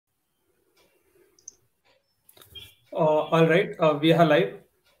All right, we are live.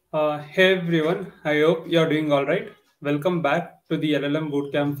 Hey everyone, I hope you're doing all right. Welcome back to the LLM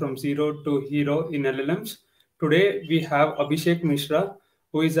Bootcamp from Zero to Hero in LLMs. Today we have Abhishek Mishra,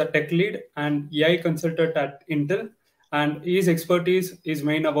 who is a tech lead and AI consultant at Intel, and his expertise is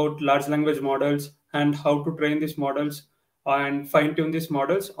main about large language models and how to train these models and fine tune these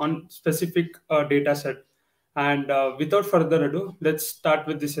models on specific data set. And without further ado, let's start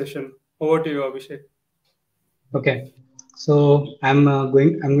with this session. Over to you, Abhishek. Okay, so I'm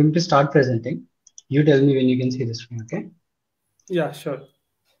going to start presenting. You tell me when you can see the screen. Okay. Yeah, sure.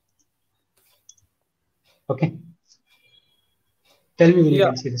 Okay. Tell me when you Yeah,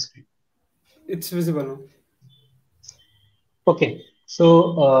 can see the screen. it's visible now. Okay.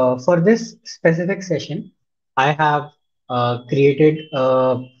 So for this specific session, I have created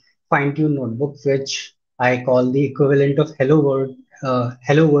a fine-tune notebook which I call the equivalent of Hello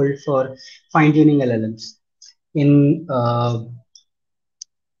World for fine-tuning LLMs. In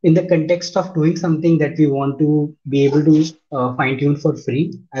in the context of doing something that we want to be able to fine tune for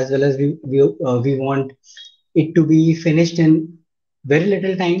free, as well as we want it to be finished in very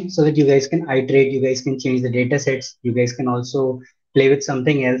little time so that you guys can iterate, you guys can change the data sets, you guys can also play with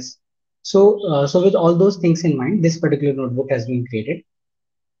something else. So with all those things in mind, this particular notebook has been created.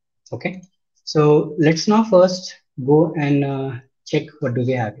 Okay. So let's now first go and check what do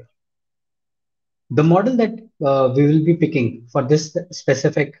we have here. The model that we will be picking for this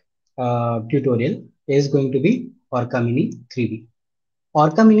specific tutorial is going to be Orca Mini 3B.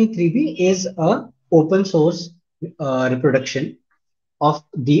 Orca Mini 3B is a open source reproduction of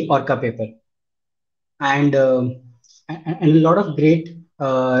the Orca paper, and and a lot of great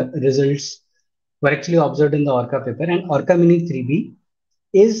results were actually observed in the Orca paper. And Orca Mini 3B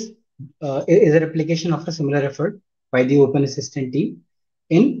is is a replication of a similar effort by the Open Assistant team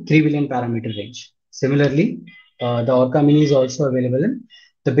in 3 billion parameter range. Similarly, the Orca Mini is also available in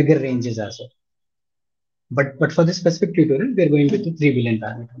the bigger ranges as well. But for this specific tutorial, we are going with the 3 billion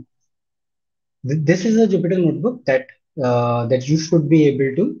parameter. This is a Jupyter notebook that you should be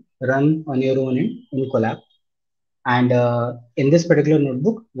able to run on your own in Colab. And in this particular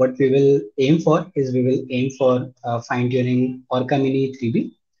notebook, what we will aim for is we will aim for fine tuning Orca Mini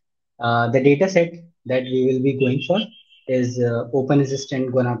 3B. The data set that we will be going for is Open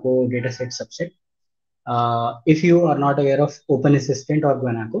Assistant Guanaco dataset subset. If you are not aware of Open Assistant or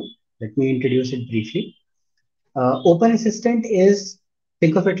Guanaco, let me introduce it briefly. Open Assistant is,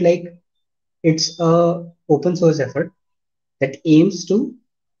 think of it like it's a open source effort that aims to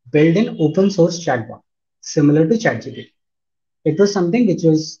build an open source chatbot similar to ChatGPT. It was something which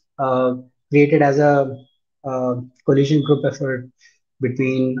was created as a collision group effort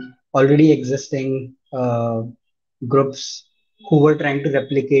between already existing groups who were trying to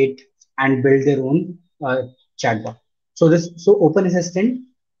replicate and build their own chatbot. So Open Assistant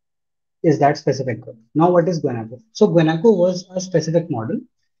is that specific group. Now, what is Guanaco? So Guanaco was a specific model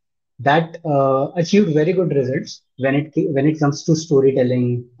that achieved very good results when it comes to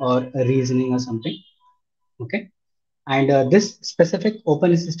storytelling or reasoning or something. Okay, and this specific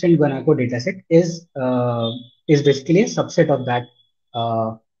Open Assistant Guanaco dataset is basically a subset of that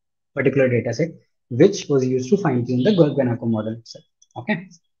uh, particular dataset, which was used to fine tune the Guanaco model itself. Okay,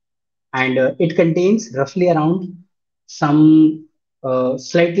 and it contains roughly around some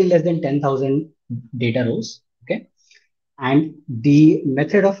slightly less than 10,000 data rows. Okay, and the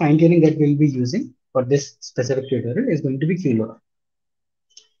method of fine tuning that we'll be using for this specific tutorial is going to be QLoRa.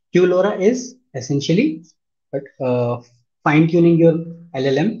 QLoRa is essentially fine tuning your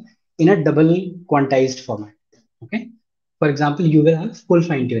LLM in a double quantized format. Okay. For example, you will have full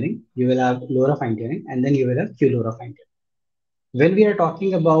fine tuning, you will have LoRa fine tuning, and then you will have QLoRa fine tuning. When we are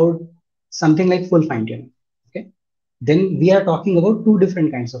talking about something like full fine tuning, okay, then we are talking about two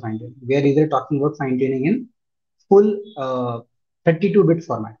different kinds of fine tuning. We are either talking about fine tuning in full 32-bit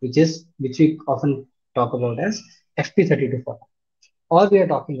format, which we often talk about as FP32 format, or we are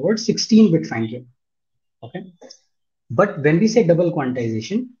talking about 16-bit fine tuning. Okay. But when we say double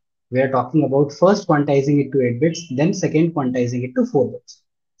quantization, we are talking about first quantizing it to 8 bits, then second quantizing it to 4 bits.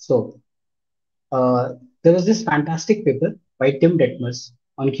 So there was this fantastic paper by Tim Detmers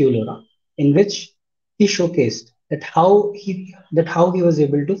on QLoRa in which he showcased that how he was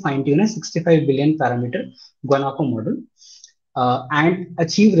able to fine tune a 65 billion parameter Guanaco model and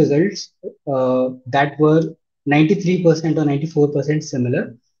achieve results that were 93% or 94%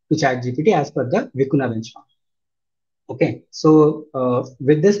 similar to ChatGPT as per the Vicuna benchmark. Okay, so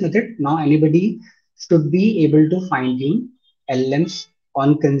with this method, now anybody should be able to fine tune LLMs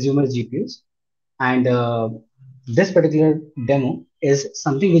on consumer GPUs. And this particular demo is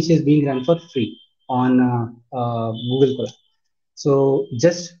something which is being run for free on Google Colab. So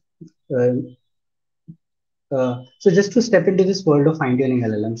uh, just to step into this world of fine-tuning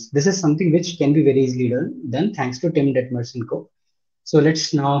LLMs, this is something which can be very easily done thanks to Tim Detmers and Co. So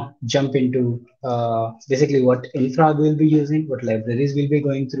let's now jump into basically what infra we'll be using, what libraries we'll be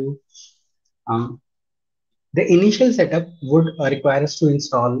going through. Um, the initial setup would require us to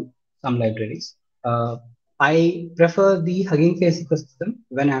install some libraries. Uh, I prefer the Hugging Face ecosystem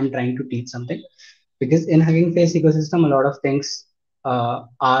when I'm trying to teach something, because in Hugging Face ecosystem, a lot of things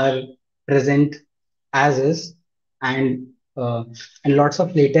are present as is, and uh, and lots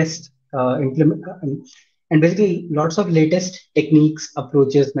of latest implement and basically lots of latest techniques,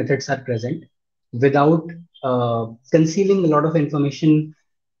 approaches, methods are present without concealing a lot of information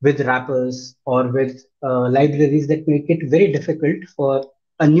with wrappers or with libraries that make it very difficult for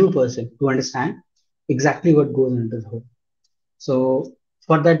a new person to understand exactly what goes into the hood. So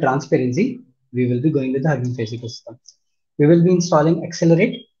for that transparency, we will be going with the Hugging Face ecosystem. We will be installing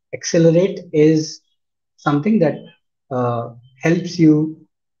Accelerate. Accelerate is something that uh, helps you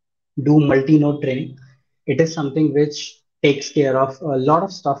do multi-node training. It is something which takes care of a lot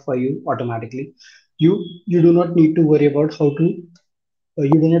of stuff for you automatically. You do not need to worry about how to you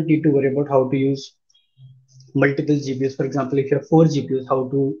do not need to worry about how to use multiple GPUs. For example, if you have four GPUs, how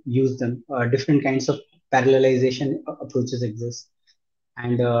to use them. Different kinds of parallelization approaches exist,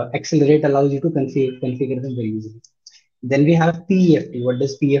 and Accelerate allows you to configure them very easily. Then we have PEFT. What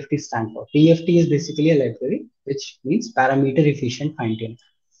does PEFT stand for? PEFT is basically a library which means parameter efficient fine tuning.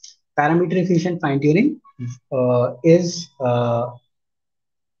 Parameter efficient fine tuning is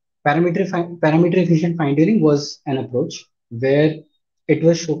parameter efficient fine tuning was an approach where it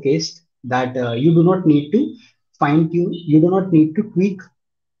was showcased that you do not need to fine tune, you do not need to tweak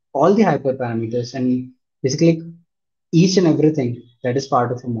all the hyperparameters and basically each and everything that is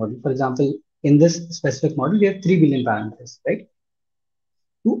part of a model. For example, in this specific model, we have 3 billion parameters, right?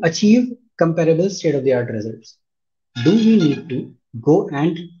 To achieve comparable state of the art results, do we need to go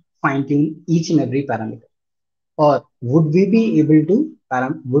and fine tune each and every parameter? Or would we be able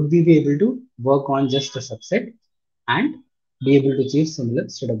to work on just a subset and be able to achieve similar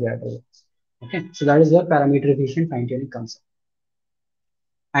state of the art results? Okay, so that is where parameter efficient fine tuning comes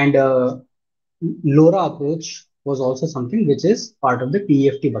in. And LoRa approach was also something which is part of the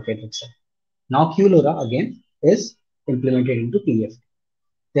PEFT bucket itself. Now QLoRa again is implemented into PEFT.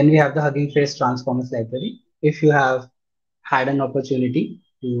 Then we have the Hugging Face Transformers library. If you have had an opportunity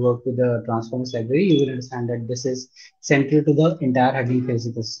to work with the Transformers library, you will understand that this is central to the entire Hugging Face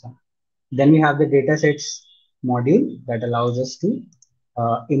ecosystem. Then we have the datasets module that allows us to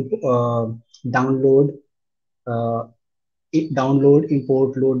download, uh, download,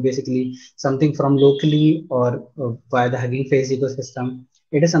 import, load basically something from locally or via the Hugging Face ecosystem.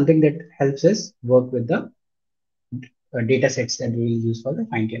 It is something that helps us work with the data sets that we will use for the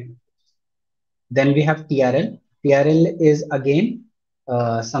fine tuning. Then we have TRL. TRL is again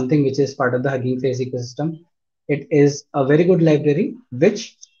something which is part of the Hugging Face ecosystem. It is a very good library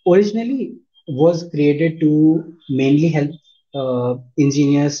which originally was created to mainly help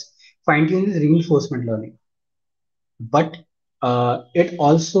engineers fine tune this reinforcement learning. But it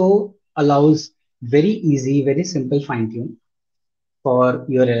also allows very easy, very simple fine tune for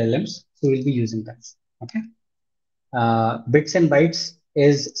your LLMs. So we'll be using that. Okay. Bits and bytes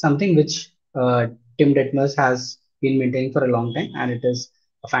is something which Tim Detmers has been maintaining for a long time, and it is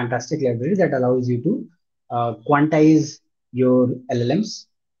a fantastic library that allows you to quantize your LLMs.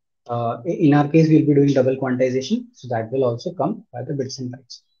 In our case, we'll be doing double quantization, so that will also come by the bits and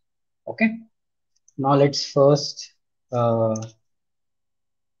bytes. Okay. Now let's first uh,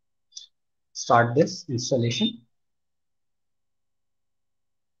 start this installation.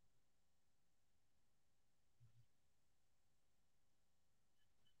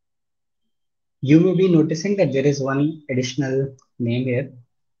 You may be noticing that there is one additional name here,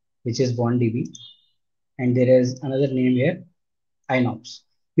 which is BondDB, and there is another name here, INOPS.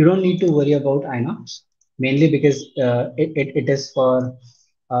 You don't need to worry about INOPS, mainly because it is for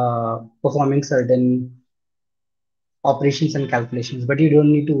performing certain operations and calculations, but you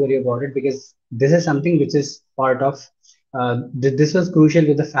don't need to worry about it because this is something which is part of, this was crucial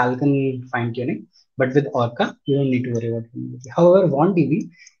with the Falcon fine tuning, but with Orca, you don't need to worry about it. However, OneDB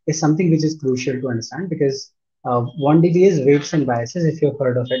is something which is crucial to understand because OneDB is weights and biases, if you've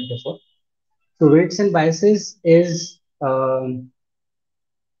heard of it before. So weights and biases is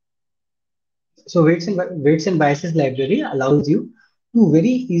weights and biases library allows you to very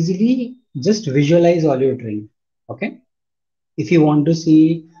easily just visualize all your training. Okay, if you want to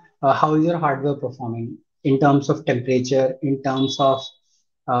see how your hardware performing in terms of temperature, in terms of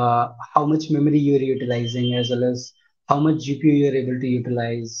how much memory you're utilizing, as well as how much GPU you're able to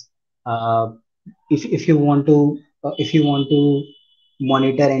utilize. Uh, if you want to if you want to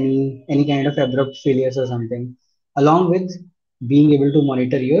monitor any kind of abrupt failures or something, along with being able to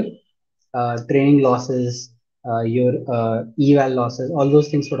monitor your training losses, your eval losses, all those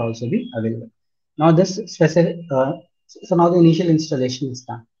things would also be available. Now this specific, so now the initial installation is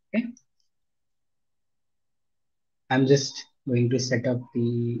done. Okay, I'm just going to set up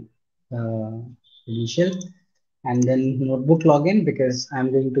the uh, initial and then notebook login, because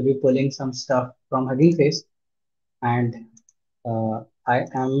I'm going to be pulling some stuff from Hugging Face, and I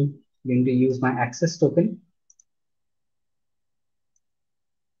am going to use my access token,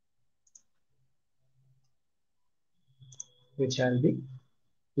 which I'll be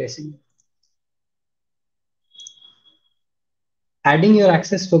placing. Adding your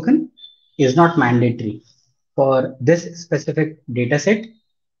access token is not mandatory for this specific data set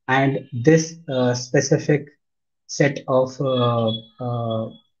and this specific set of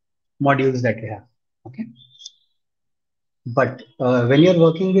modules that you have. Okay, but when you're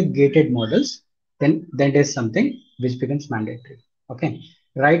working with gated models, then that is something which becomes mandatory. Okay,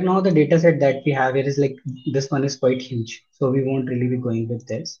 right now the data set that we have here is like, this one is quite huge, so we won't really be going with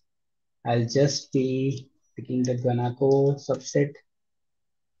this. I'll just be picking the Guanaco subset,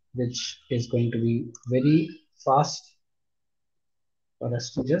 which is going to be very fast for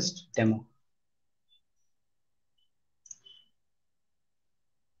us to just demo.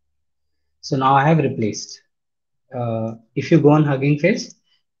 So now I have replaced. If you go on Hugging Face,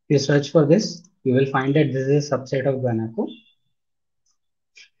 you search for this, you will find that this is a subset of Guanaco.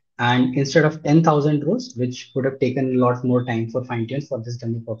 And instead of 10,000 rows, which would have taken a lot more time for fine tune for this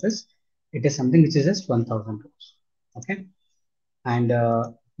demo purpose, it is something which is just 1,000 rows. Okay. And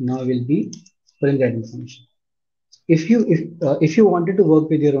now we'll be putting that information. If you wanted to work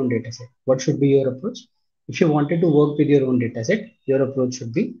with your own data set, what should be your approach? If you wanted to work with your own data set, your approach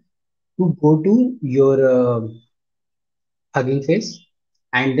should be to go to your Hugging Face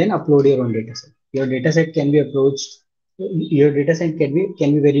and then upload your own data set. Your data set can be approached. Your data set can be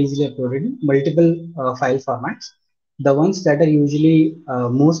very easily uploaded in multiple file formats. The ones that are usually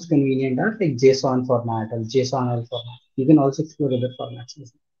most convenient are like JSON format or JSON-L format. You can also explore other formats.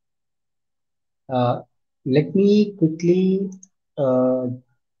 Uh, let me quickly uh,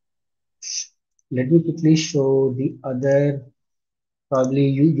 let me quickly show the other. Probably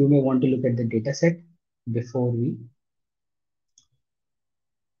you may want to look at the data set before we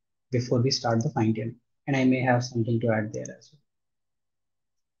start the fine tuning, and I may have something to add there as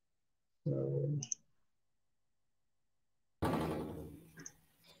well. So,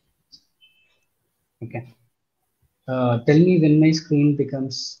 okay. Tell me when my screen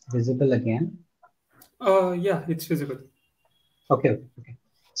becomes visible again. Yeah, it's visible. Okay, okay, okay.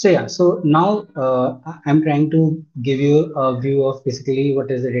 So yeah, so now I'm trying to give you a view of basically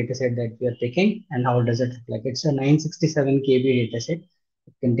what is the data set that we are picking and how does it look like. It's a 967 KB data set.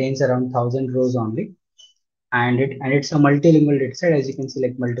 It contains around 1,000 rows only, and it's a multilingual data set. As you can see,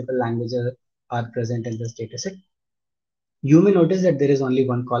 like multiple languages are present in this data set. You may notice that there is only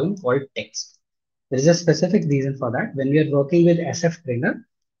one column called text. There is a specific reason for that. When we are working with SF Trainer,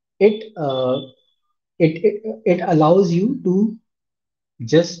 it it allows you to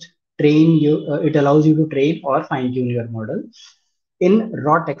just it allows you to train or fine tune your model in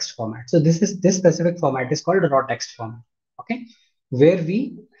raw text format. So this specific format is called raw text format. Okay, where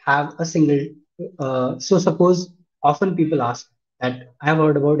we have a single. So suppose often people ask that I've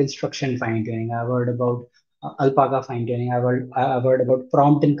heard about instruction fine tuning, I've heard about alpaca fine tuning, I've heard about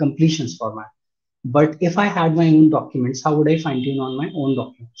prompt and completions format. But if I had my own documents, how would I fine tune on my own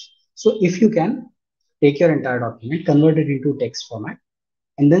documents? So if you can take your entire document, convert it into text format,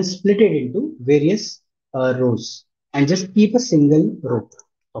 and then split it into various rows and just keep a single row.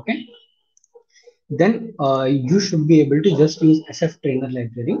 Okay, then you should be able to just use SF Trainer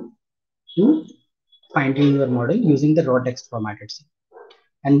library to fine tune your model using the raw text format itself.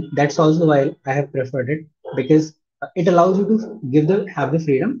 And that's also why I have preferred it, because it allows you to have the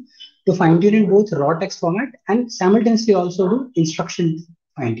freedom to fine tune in both raw text format and simultaneously also do instruction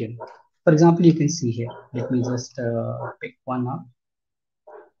fine tune. For example, you can see here. Let me just pick one up.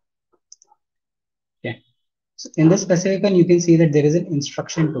 Yeah. So in this specific one, you can see that there is an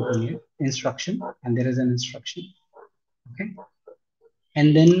instruction token here, instruction, and there is an instruction. Okay.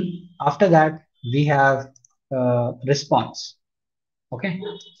 And then after that, we have response. Okay.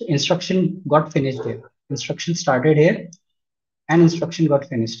 So instruction got finished here. Instruction started here and instruction got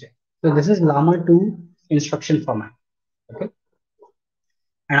finished here. So this is Llama 2 instruction format. Okay.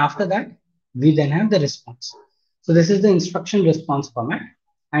 And after that, we then have the response. So this is the instruction response format.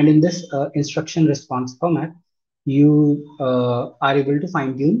 And in this instruction response format, you are able to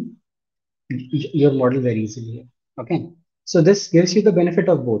fine tune your model very easily. Okay. So this gives you the benefit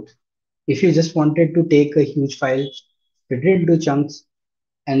of both. If you just wanted to take a huge file, split it into chunks,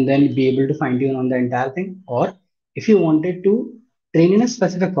 and then be able to fine tune on the entire thing, or if you wanted to train in a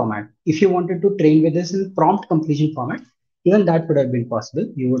specific format, if you wanted to train with this in prompt completion format, even that would have been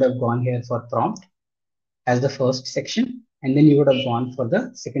possible. You would have gone here for prompt as the first section, and then you would have gone for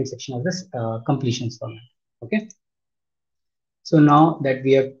the second section of this completions format. Okay. So now that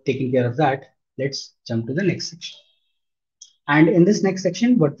we have taken care of that, let's jump to the next section. And in this next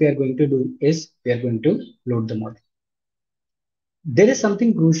section, what we are going to do is we are going to load the model. There is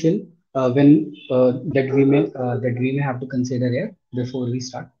something crucial when that we may have to consider here before we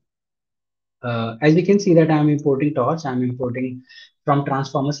start. As we can see that I'm importing torch, I'm importing from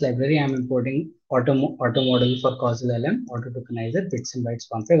transformers library, I'm importing auto model for causal LM, auto tokenizer, bits and bytes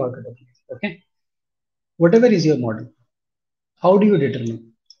config, auto tokenizer. Okay, whatever is your model, how do you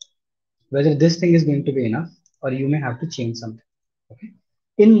determine whether this thing is going to be enough or you may have to change something? Okay,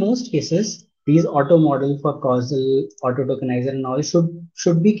 in most cases, these auto model for causal, auto tokenizer, and all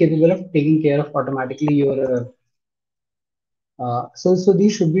should be capable of taking care of automatically your so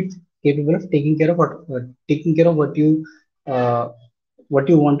these should be capable of taking care of uh, what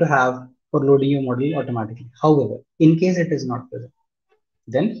you want to have for loading your model automatically. However, in case it is not present,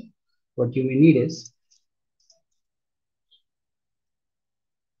 then what you may need is,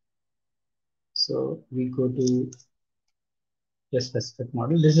 so we go to the specific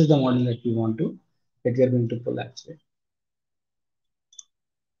model. This is the model that we are going to pull actually.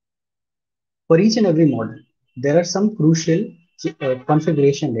 For each and every model, there are some crucial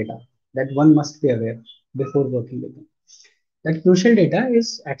configuration data that one must be aware before working with them. That crucial data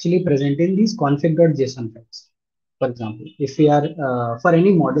is actually present in these config.json files. For example, if we are for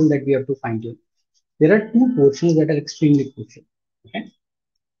any model that we have to fine tune, there are two portions that are extremely crucial. Okay,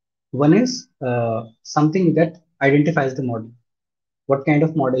 one is something that identifies the model, what kind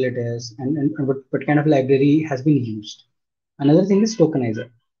of model it is, and what kind of library has been used. Another thing is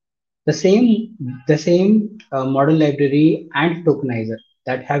tokenizer. The same model library and tokenizer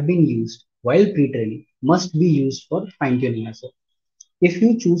that have been used while pre-training must be used for fine-tuning as well. If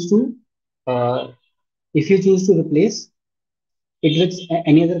you choose to uh, replace it with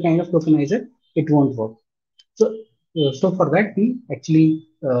any other kind of tokenizer, it won't work. So for that we actually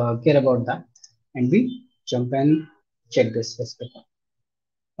care about that, and we jump and check this specific one.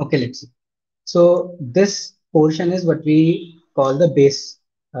 Okay, let's see. So this portion is what we call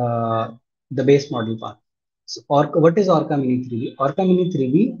uh, the base model path. So, or what is Orca Mini 3B? Orca Mini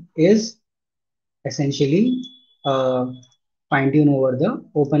 3B is essentially uh, fine tune over the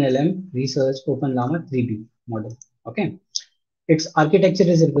OpenLM Research OpenLlama 3B model. Okay, its architecture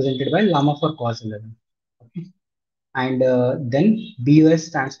is represented by Llama for cause 11. Okay, and then BUS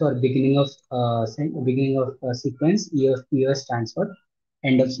stands for beginning of sequence. EOS stands for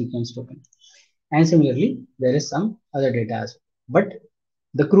end of sequence token. And similarly, there is some other data as well. But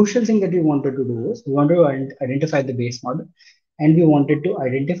the crucial thing that we wanted to do is we wanted to identify the base model, and we wanted to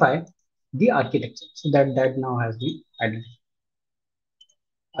identify the architecture. So that now has been identified.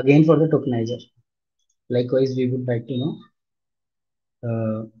 Again, for the tokenizer, likewise, we would like to know.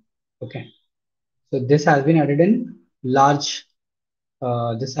 Okay, so this has been added in large.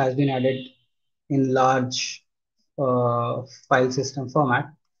 This has been added in large file system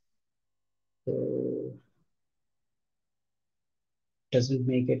format. So doesn't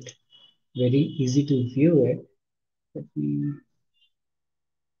make it very easy to view it. Let me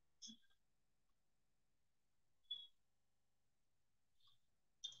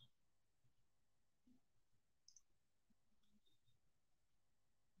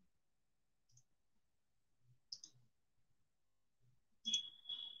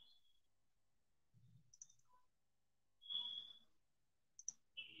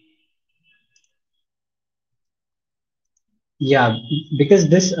Yeah, because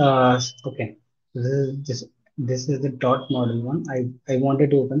this okay, this is the dot model one. I wanted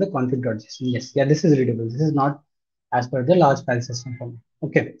to open the config.json. Yes, yeah, this is readable. This is not as per the large file system format.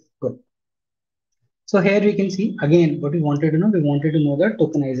 Okay, good. So here we can see again what we wanted to know. We wanted to know the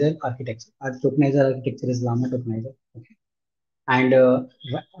tokenizer architecture. Our tokenizer architecture is Llama tokenizer. Okay, and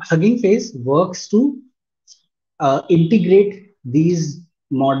Hugging Face works to integrate these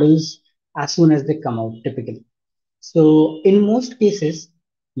models as soon as they come out typically. So in most cases,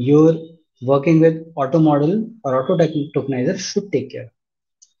 you're working with auto model or tokenizer should take care.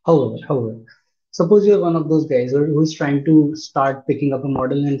 However, suppose you're one of those guys who's trying to start picking up a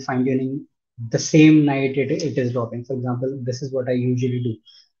model and fine tuning the same night it is dropping. For example, this is what I usually do.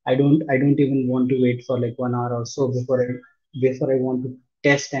 I don't even want to wait for like 1 hour or so before I want to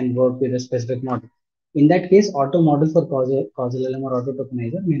test and work with a specific model. In that case, auto model for causal LM or auto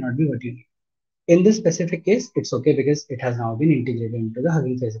tokenizer may not be what you need. In this specific case, it's okay because it has now been integrated into the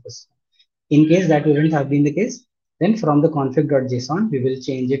Hugging Face ecosystem. In case that wouldn't have been the case, then from the config.json, we will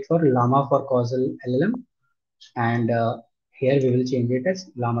change it for llama for causal LLM, and here we will change it as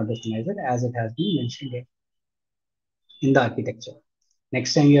llama tokenizer as it has been mentioned here in the architecture.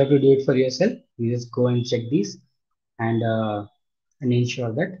 Next time you have to do it for yourself, you just go and check these and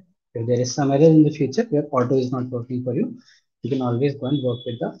ensure that if there is some error in the future where auto is not working for you, you can always go and work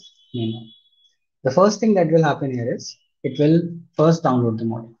with the main one. The first thing that will happen here is it will first download the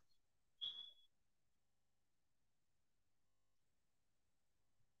model.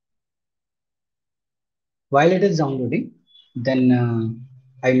 While it is downloading, then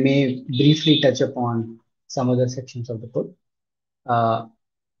I may briefly touch upon some other sections of the code. Uh,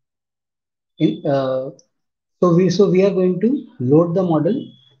 in, so we are going to load the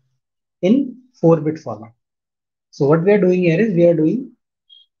model in 4-bit format. So what we are doing here is we are doing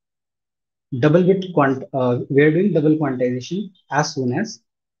double quantization as soon as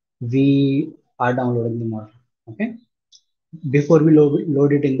we are downloading the model. Okay, before we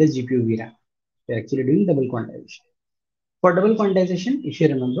load it in the GPU VRAM, we're actually doing double quantization. For double quantization, if you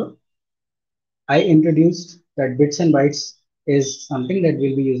remember, I introduced that bits and bytes is something that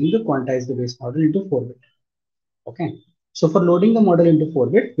we'll be using to quantize the base model into 4-bit. Okay. So for loading the model into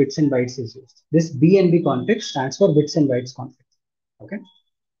 4-bit, bits and bytes is used. This BNB config stands for bits and bytes config. Okay.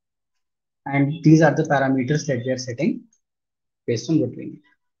 And these are the parameters that we are setting based on what we need.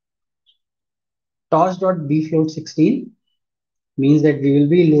 Toss.bfloat16 means that we will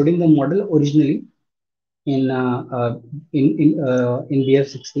be loading the model originally in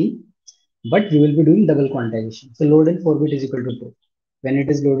BF16, but we will be doing double quantization. So load in 4-bit is equal to 2. When it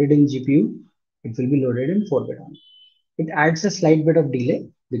is loaded in GPU, it will be loaded in 4-bit only. It adds a slight bit of delay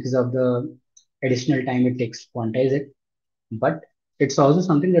because of the additional time it takes to quantize it, but it's also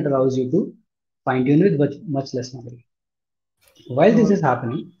something that allows you to fine tune with much less memory. While this Uh, is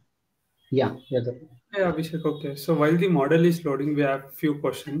happening, yeah, yeah, Abhishek, okay. So while the model is loading, we have few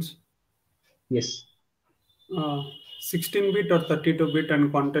questions. yes, Uh, 16-bit or 32-bit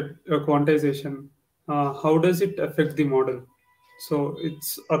and quantization, how does it affect the model? So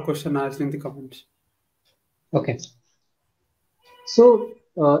it's a question asked in the comments. okay. So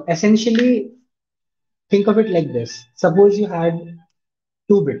essentially, think of it like this. Suppose you had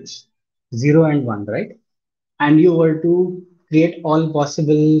 2 bits, 0 and 1, right? And you were to create all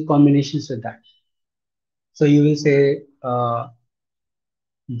possible combinations with that. So you will say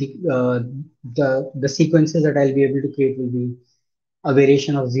the uh, the sequences that I'll be able to create will be a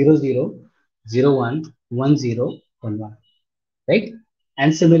variation of 0, 0, 0, 1, 1, 0, 1, 1, right?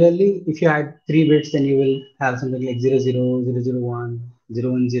 And similarly, if you had 3 bits, then you will have something like 0, 0, 0, 0, 1,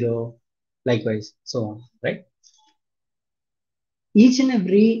 0, 1, 0, likewise, so on, right? Each and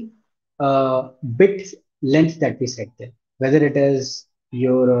every bit length that we set there, whether it is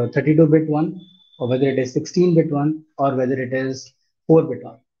your 32-bit one, or whether it is 16-bit one, or whether it is 4-bit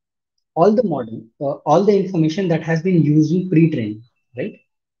one, all the information that has been used in pre-training, right?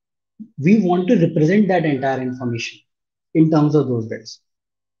 We want to represent that entire information in terms of those bits.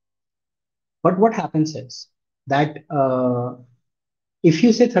 But what happens is that if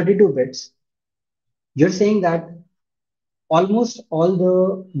you say 32 bits, you're saying that almost all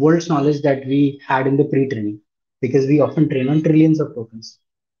the world's knowledge that we had in the pre-training, because we often train on trillions of tokens.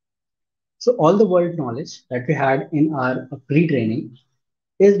 So all the world knowledge that we had in our pre-training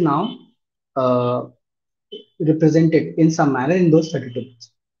is now uh, represented in some manner in those 32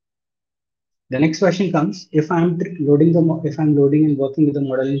 bits. The next question comes: if I'm loading and working with the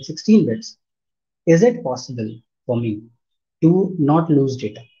model in 16 bits, is it possible for me to not lose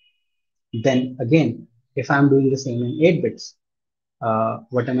data? Then again, if I'm doing the same in 8 bits,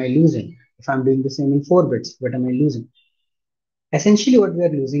 what am I losing? If I'm doing the same in 4 bits, what am I losing? Essentially, what we are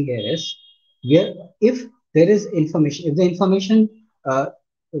losing here is if there is information, if the information,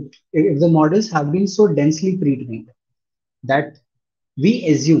 if the models have been so densely pre-trained that we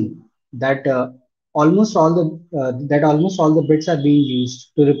assume that almost all the bits are being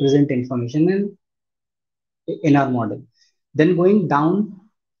used to represent information in our model, then going down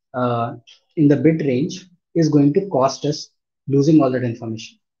uh, in the bit range is going to cost us losing all that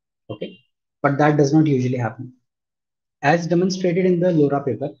information. Okay, but that does not usually happen, as demonstrated in the LoRa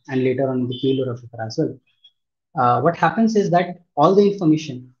paper and later on in the QLoRa paper as well. What happens is that all the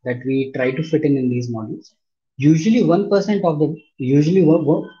information that we try to fit in these models, usually 1% of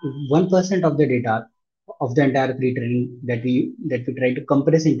the data of the entire pre-training that we try to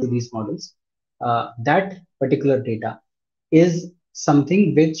compress into these models, that particular data is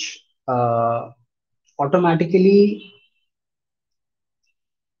something which automatically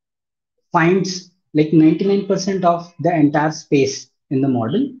finds like 99% of the entire space in the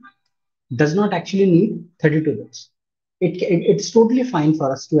model does not actually need 32 bits. It's totally fine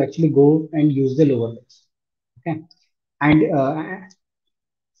for us to actually go and use the lower bits. Okay. And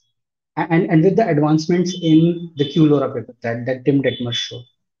and with the advancements in the QLoRa paper that Tim Detmer showed,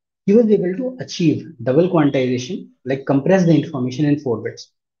 he was able to achieve double quantization, like compress the information in 4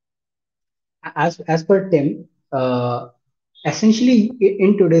 bits. As per Tim, essentially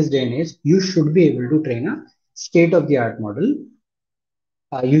in today's day and age, you should be able to train a state of the art model.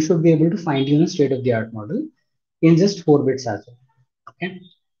 You should be able to fine tune a state of the art model in just 4 bits as well. Okay.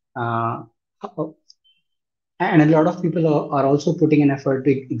 Uh, and a lot of people are also putting an effort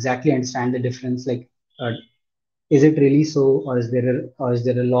to exactly understand the difference. Like, is it really so, or is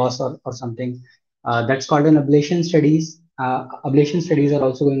there a loss or something? That's called an ablation studies. Ablation studies are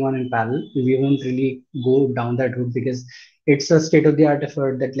also going on in parallel. We won't really go down that route because it's a state of the art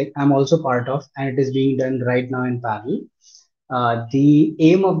effort that like I'm also part of, and it is being done right now in parallel. The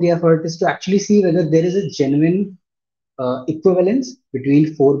aim of the effort is to actually see whether there is a genuine equivalence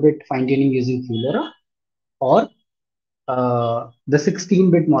between 4-bit fine tuning using QLoRa or the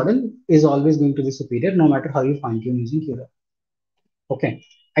 16-bit model is always going to be superior no matter how you fine tune using QLoRa. Okay.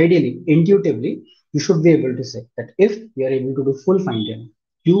 Ideally, intuitively, you should be able to say that if you are able to do full fine tuning,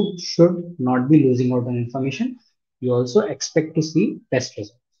 you should not be losing out on information. You also expect to see best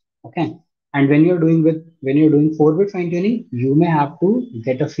results. Okay. And when you're doing 4-bit fine tuning, you may have to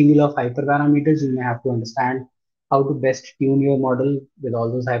get a feel of hyperparameters. You may have to understand how to best tune your model with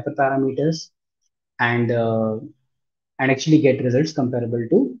all those hyperparameters and actually get results comparable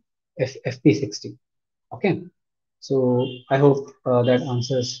to FP60. Okay. So I hope that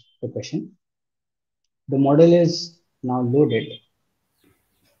answers the question. The model is now loaded.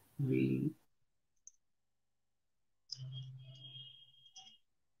 We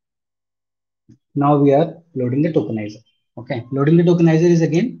Now we are loading the tokenizer. Okay, loading the tokenizer is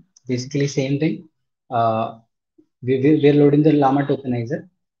again basically same thing. Uh, we are loading the llama tokenizer,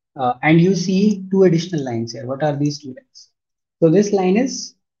 and you see two additional lines here. What are these two lines? So this line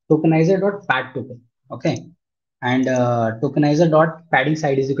is tokenizer dot pad token. Okay, and tokenizer dot padding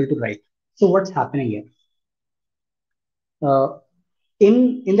side is equal to right. So what's happening here? Uh,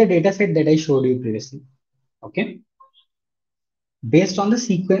 in the data set that I showed you previously, okay, based on the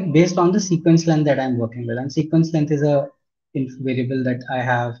sequence length that I'm working with, and sequence length is a variable that I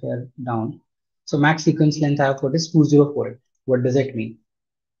have here down. So max sequence length I have put is 2048. What does it mean?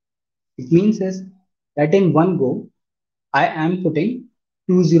 It means is that in one go, I am putting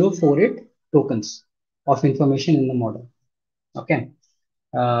 2048 tokens of information in the model. Okay.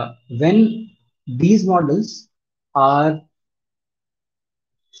 When these models are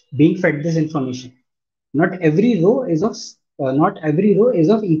being fed this information, not every row is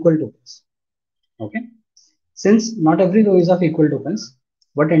of equal tokens. Okay. Since not every row is of equal tokens,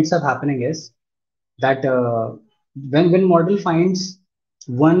 what ends up happening is that when model finds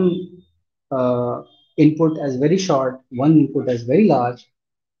one input as very short, one input as very large,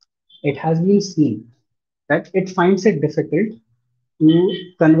 it has been seen that it finds it difficult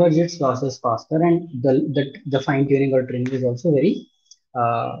to converge its losses faster, and the fine tuning or training is also very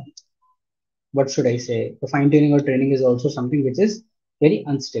uh, what should I say? The fine tuning or training is also something which is very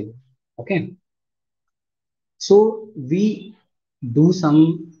unstable. Okay, so we do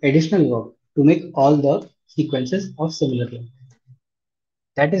some additional work to make all the sequences of similar length.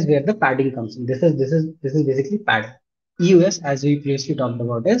 That is where the padding comes in. This is basically padding. EUS, as we previously talked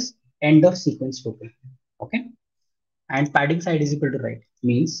about, is end of sequence token. Okay, and padding side is equal to right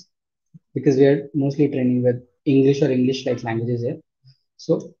means because we are mostly training with English or English-like languages here.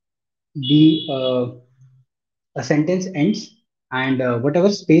 So the a sentence ends and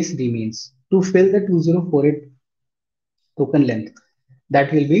whatever space remains to fill the 2048 token length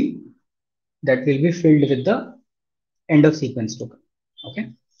that will be filled with the end of sequence token.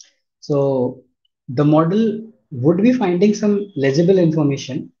 Okay, so the model would be finding some legible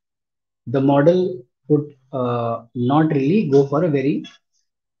information. The model would not really go for a very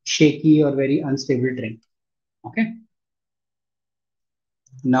shaky or very unstable train. Okay,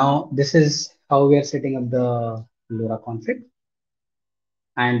 now this is how we are setting up the LoRa config,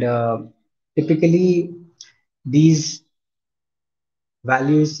 and typically these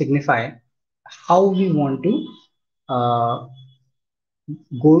values signify how we want to uh,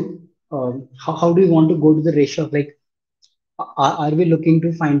 go how do we want to go to the ratio of like are we looking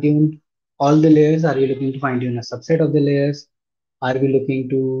to fine tune all the layers? Are we looking to fine tune a subset of the layers? Are we looking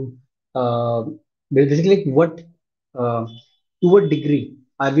to uh, basically what uh, to what degree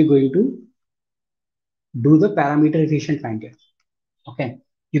are we going to do the parameter efficient fine tuning? Okay,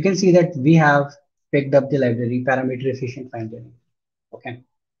 you can see that we have picked up the library parameter efficient fine tuning. Okay,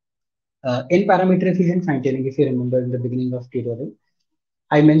 in parameter efficient fine tuning, if you remember in the beginning of tutorial,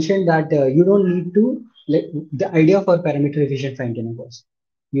 I mentioned that you don't need to, like, the idea for parameter efficient fine tuning was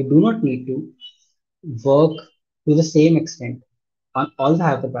you do not need to work to the same extent on all the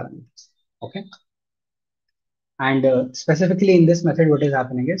hyperparameters. Okay, and specifically in this method, what is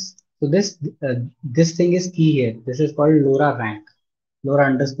happening is, so this thing is key here. This is called LoRa rank, LoRa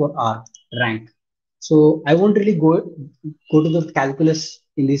underscore R rank. So I won't really go to the calculus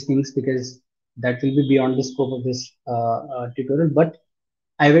in these things because that will be beyond the scope of this tutorial. But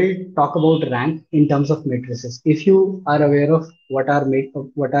I will talk about rank in terms of matrices. If you are aware of what are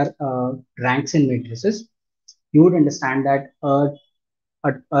ranks in matrices, you would understand that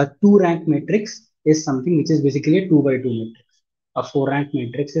a two rank matrix is something which is basically a 2 by 2 matrix. A 4 rank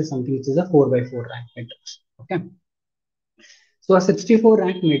matrix is something which is a 4 by 4 rank matrix. Okay. So a 64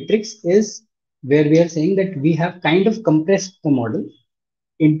 rank matrix is where we are saying that we have kind of compressed the model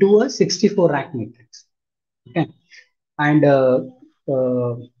into a 64 rank matrix. Okay. And uh,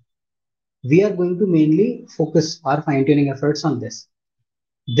 we are going to mainly focus our fine tuning efforts on this.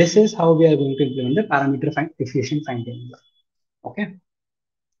 This is how we are going to implement the parameter efficient fine tuning. Okay.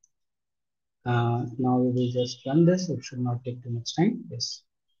 Now we will just run this. It should not take too much time. Yes.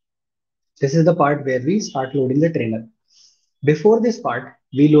 This is the part where we start loading the trainer. Before this part,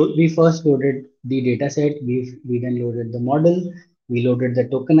 we first loaded the data set. We then loaded the model. We loaded the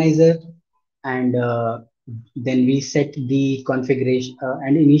tokenizer, and then we set the configuration.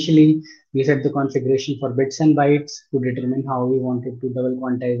 And initially, we set the configuration for bits and bytes to determine how we wanted to double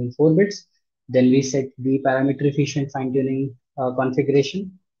quantize in 4 bits. Then we set the parameter efficient fine tuning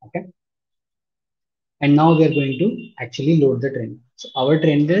configuration. Okay, and now we are going to actually load the trainer. So our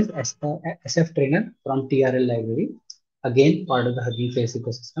trainer is SF trainer from TRL library, again part of the Hugging Face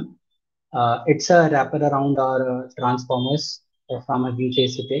ecosystem. It's a wrapper around our transformers from Hugging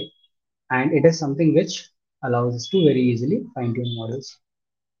Face API, and it is something which allows us to very easily fine tune models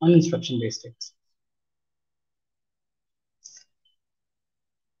on instruction based things.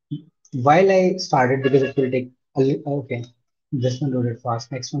 While I started, because it will take okay, this one loaded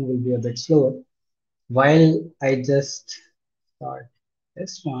fast, next one will be a bit slower. While I just start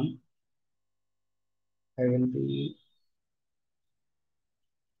this one, I will be,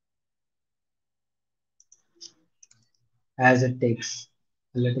 as it takes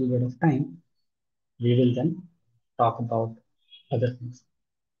a little bit of time, we will then talk about other things.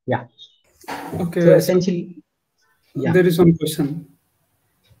 Yeah. So Okay, so essentially, yeah. there is one question.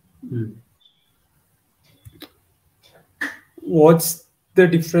 Hmm. What's the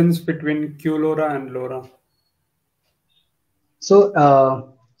difference between QLoRa and LoRa? So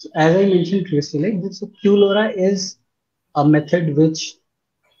as I mentioned previously, like this, so QLoRa is a method which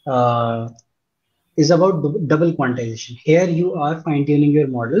uh, is about double quantization. Here you are fine tuning your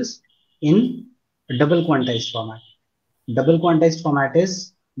models in a double quantized format. Double quantized format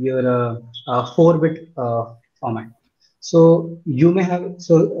is your 4-bit format. So you may have,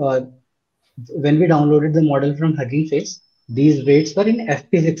 when we downloaded the model from Hugging Face, these weights were in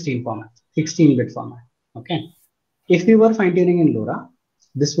FP16 format, 16-bit format. Okay. If we were fine tuning in LoRa,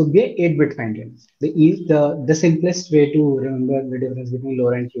 this would be a 8-bit fine tuning. The simplest way to remember the difference between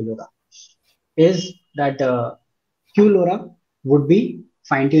LoRa and QLoRa is that QLoRa would be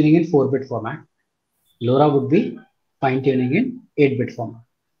fine tuning in 4-bit format. LoRa would be fine tuning in 8-bit format.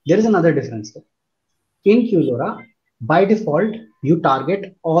 There is another difference there. In QLoRa, by default, you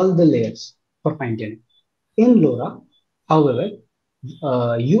target all the layers for fine tuning. In LoRa, however,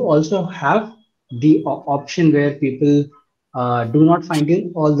 you also have the option where people do not fine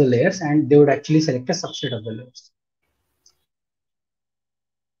tune all the layers and they would actually select a subset of the layers.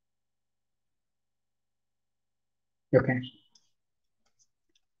 Okay.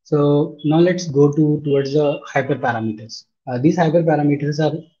 So now let's go towards the hyperparameters. These hyperparameters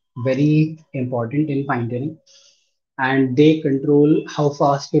are very important in fine tuning, and they control how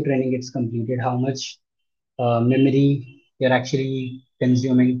fast your training gets completed, how much memory you're actually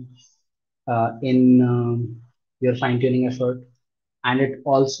consuming in your fine tuning effort, and it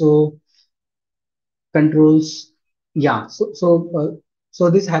also controls. Yeah, so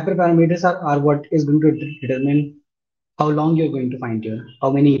these hyperparameters are what is going to determine how long you're going to fine tune,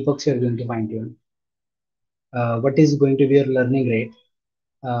 how many epochs you're going to fine tune, what is going to be your learning rate,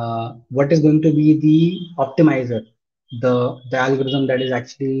 what is going to be the optimizer, the algorithm that is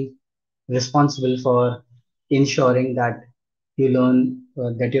actually responsible for ensuring that you learn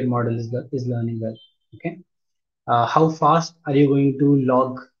that your model is learning well. Okay. How fast are you going to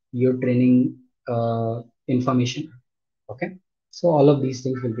log your training information? Okay. So all of these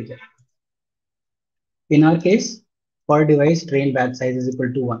things will be there. In our case, per device train batch size is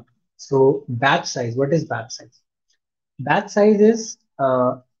equal to 1. So batch size, what is batch size? Batch size is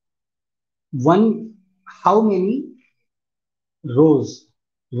one, how many rows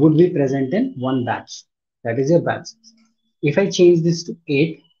would be present in one batch. That is your batch size. If I change this to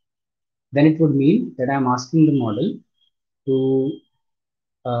 8, then it would mean that I'm asking the model to,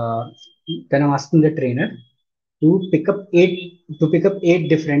 uh, then I'm asking the trainer to pick up 8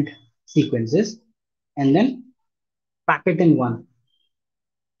 different sequences and then pack it in one,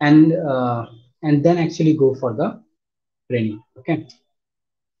 and then actually go for the training. Okay.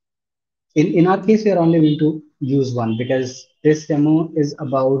 In our case, we are only going to use one because this demo is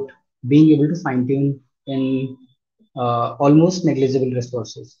about being able to fine tune in almost negligible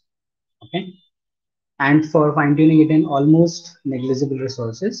resources. Okay. And for fine tuning it in almost negligible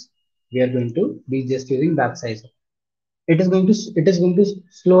resources, we are going to be just using batch size. It is going to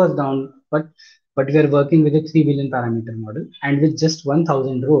slow us down, but we are working with a 3 billion parameter model and with just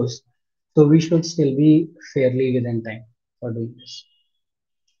 1000 rows, so we should still be fairly within time for doing this.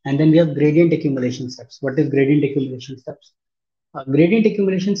 And then we have gradient accumulation steps. What is gradient accumulation steps? Gradient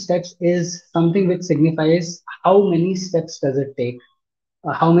accumulation steps is something which signifies how many steps does it take,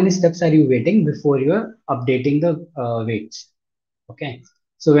 how many steps are you waiting before you are updating the weights. Okay.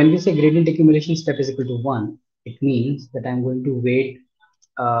 So when we say gradient accumulation step is equal to 1, it means that I'm going to wait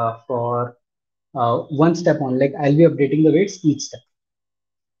for one step on, like I'll be updating the weights each step.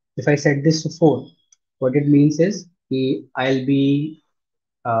 If I set this to 4, what it means is I'll be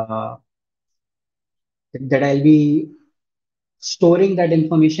uh, that I'll be storing that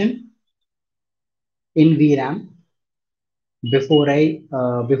information in VRAM before I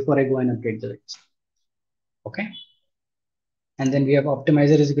go and update the weights. Okay. And then we have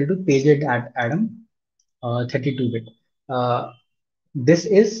optimizer is equal to paged at Adam 32-bit. Uh, This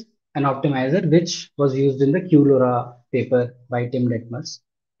is an optimizer which was used in the QLoRa paper by Tim Detmers,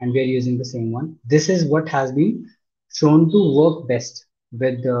 and we are using the same one. This is what has been shown to work best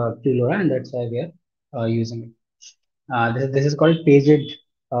with QLoRa, and that's why we are using it. This is called paged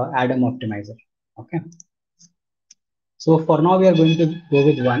Adam optimizer. Okay. So for now, we are going to go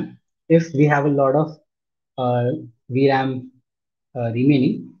with one. If we have a lot of uh, VRAM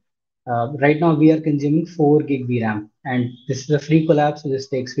remaining, right now we are consuming 4 gig VRAM, and this is a free collab, so this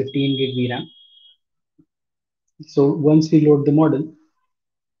takes 15 gig VRAM. So once we load the model,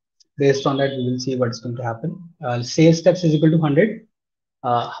 based on that, we will see what's going to happen. Save steps is equal to 100.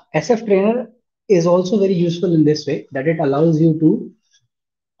 SF trainer is also very useful in this way that it allows you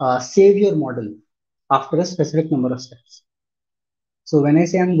to save your model after a specific number of steps. So when I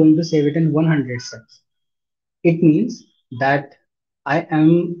say I'm going to save it in 100 steps, it means that I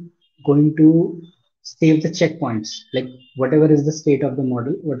am going to save the checkpoints, like whatever is the state of the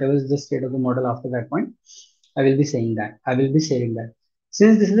model, whatever is the state of the model after that point, I will be saying that. I will be saving that.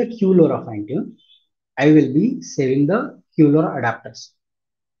 Since this is a QLoRa fine tune, I will be saving the QLoRa adapters.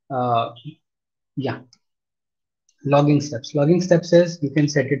 Uh, yeah, logging steps. Logging steps is you can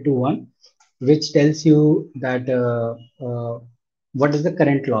set it to 1, which tells you that what is the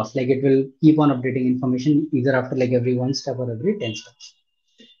current loss. Like it will keep on updating information either after like every 1 step or every 10 steps.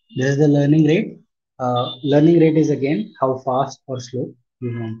 This is the learning rate. Learning rate is again how fast or slow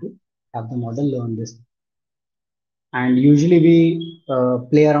we want to have the model learn this. And usually we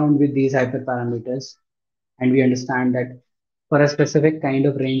play around with these hyperparameters, and we understand that for a specific kind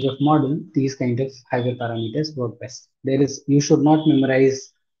of range of model, these kind of hyperparameters work best. You should not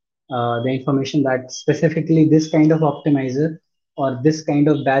memorize the information that specifically this kind of optimizer or this kind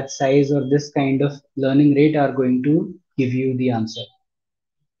of batch size or this kind of learning rate are going to give you the answer.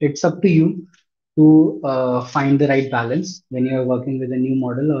 It's up to you to find the right balance when you are working with a new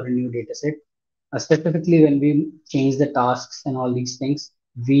model or a new data set. Specifically, when we change the tasks and all these things,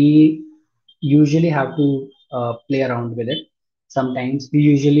 we usually have to play around with it. Sometimes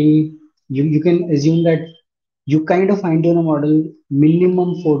you can assume that you kind of fine tune a model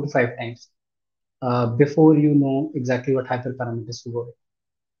minimum 4 to 5 times before you know exactly what hyperparameters to go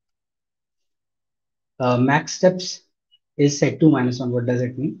with. Max steps is set to -1. What does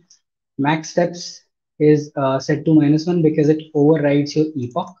it mean? Max steps is set to -1 because it overrides your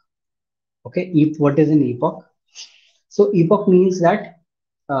epoch. Okay, what is an epoch? So epoch means that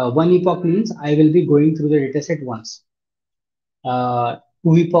one epoch means I will be going through the dataset once.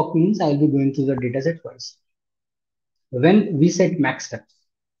 Two epoch means I will be going through the dataset twice. When we set max steps,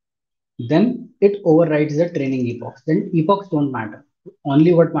 then it overrides the training epochs. Then epochs don't matter.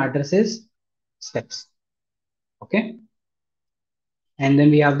 Only what matters is steps. Okay. And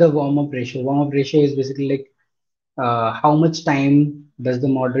then we have the warm up ratio. Warm up ratio is basically like how much time does the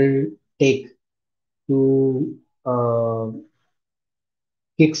model take to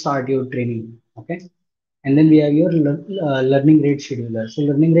kickstart your training. Okay. And then we have your learning rate scheduler. So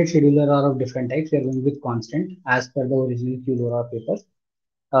learning rate scheduler are of different types. We are going with constant as per the original QLORA paper.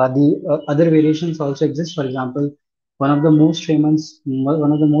 The other variations also exist. For example, one of the most famous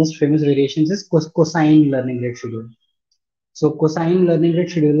variations is cosine learning rate scheduler. So cosine learning rate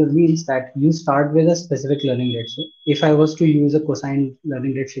scheduler means that you start with a specific learning rate. So if I was to use a cosine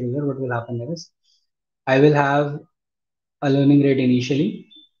learning rate scheduler, what will happen is I will have a learning rate initially,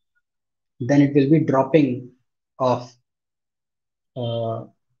 then it will be dropping off uh,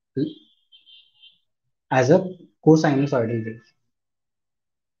 as a cosinusoidal wave.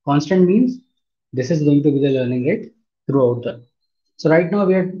 Constant means this is going to be the learning rate throughout the. So right now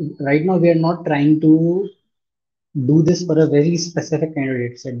we are not trying to do this for a very specific kind of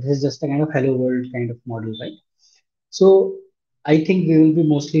data set. This is just a kind of hello world kind of model, right? So I think we will be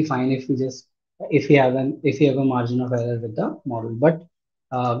mostly fine if we just if we have a margin of error with the model. But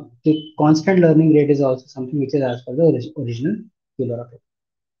the constant learning rate is also something which is as per the original Euler.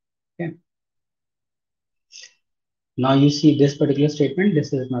 Okay. Now you see this particular statement.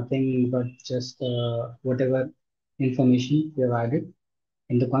 This is nothing but just whatever information we have added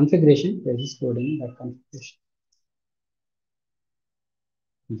in the configuration. We're just loading that configuration.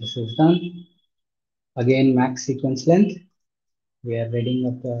 This is done. Again, max sequence length. We are readying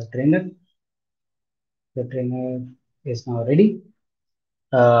up the trainer. The trainer is now ready.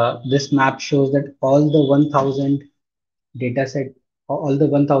 This map shows that all the 1000 dataset, all the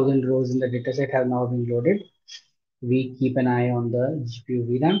 1000 rows in the dataset have now been loaded. We keep an eye on the GPU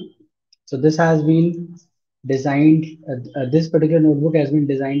VRAM. So this has been designed, this particular notebook has been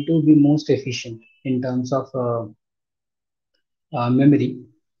designed to be most efficient in terms of memory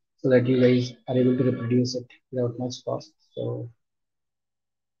so that you guys are able to reproduce it without much cost. So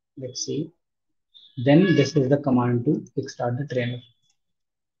let's see. Then this is the command to kickstart the trainer.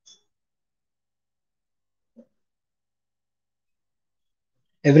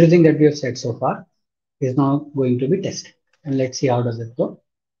 Everything that we have said so far is now going to be tested. And let's see how does it go.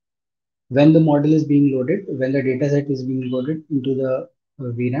 When the model is being loaded, when the data set is being loaded into the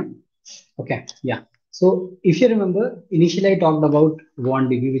VRAM. Okay, yeah. So if you remember, initially I talked about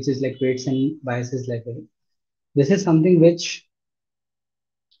WAN-DB, which is like weights and biases library. This is something which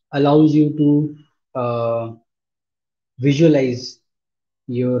allows you to visualize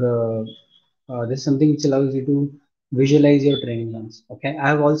your this is something which allows you to visualize your training runs. Okay, I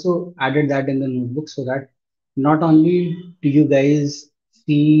have also added that in the notebook so that not only do you guys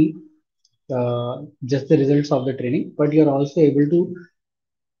see just the results of the training, but you're also able to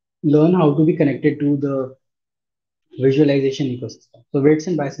learn how to be connected to the visualization ecosystem. So weights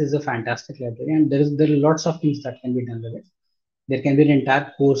and biases is a fantastic library, and there are lots of things that can be done with it. There can be an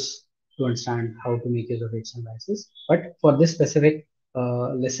entire course to understand how to make use of weights and biases. But for this specific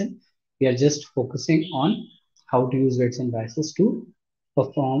lesson, we are just focusing on how to use weights and biases to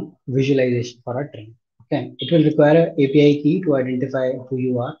perform visualization for our training. Okay, it will require an API key to identify who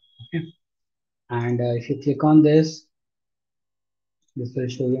you are. Okay, and if you click on this will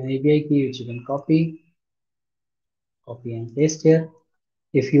show you an API key which you can copy and paste here.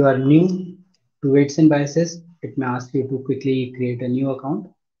 If you are new to weights and biases, it may ask you to quickly create a new account.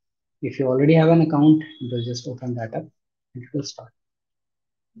 If you already have an account, it will just open that up and it will start.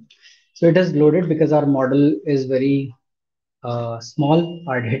 So it has loaded because our model is very small.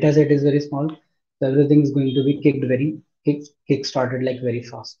 Our data set is very small. So everything is going to be kick started like very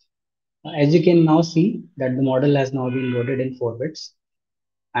fast. As you can now see that the model has now been loaded in 4 bits.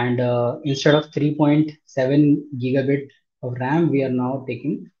 And instead of 3.7 gigabit of RAM, we are now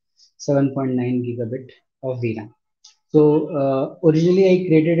taking 7.9 gigabit of VRAM. So originally I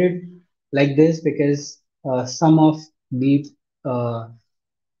created it like this because some of the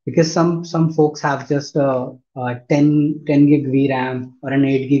because some folks have just 10 gig VRAM or an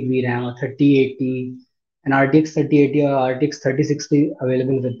 8 gig VRAM or 3080, an RTX 3080 or RTX 3060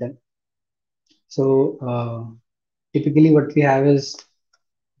 available with them. So typically what we have is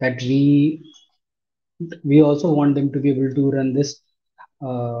that we also want them to be able to run this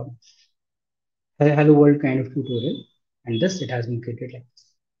uh, hello world kind of tutorial, and this it has been created like this.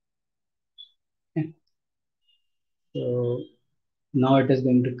 Okay. So now it is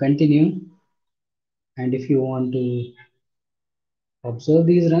going to continue, and if you want to observe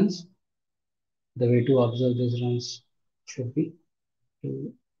these runs, the way to observe these runs should be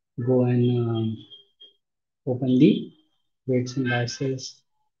to go and open the weights and biases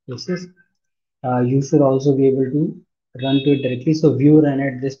cases. You should also be able to run to it directly. So view run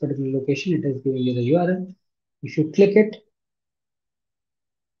at this particular location, it is giving you the URL. If you click it,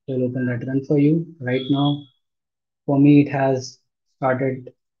 it will open that run for you. Right now, for me, it has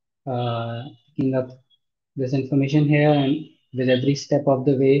started picking up this information here, and with every step of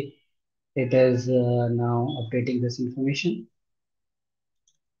the way, it is now updating this information.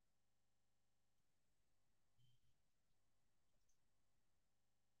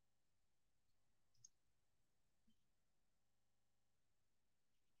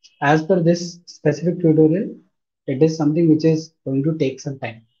 As per this specific tutorial, it is something which is going to take some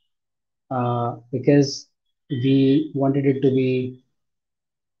time because we wanted it to be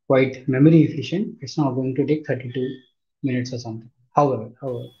quite memory efficient. It's not going to take 32 minutes or something. However,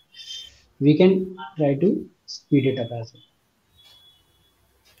 we can try to speed it up as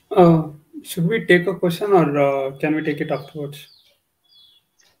well. Uh, should we take a question or can we take it afterwards?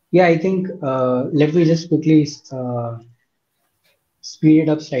 Yeah, I think let me just quickly speed it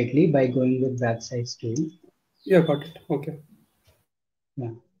up slightly by going with batch size 2. Yeah, got it. Okay.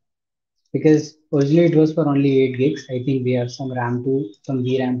 Yeah, because originally it was for only 8 gigs. I think we have some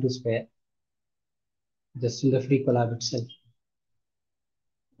VRAM to spare just in the free collab itself.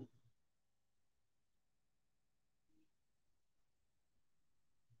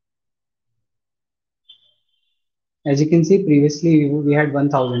 As you can see, previously we had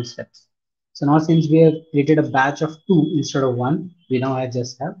 1000 steps. So now since we have created a batch of 2 instead of 1, we now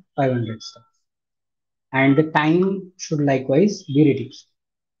just have 500 steps. And the time should likewise be reduced.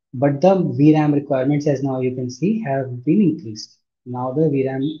 But the VRAM requirements, as now you can see, have been increased. Now the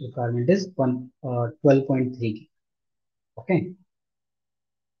VRAM requirement is 12.3 gig. Okay.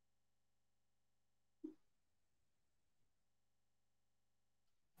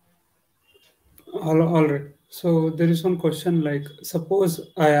 All right. So there is one question like,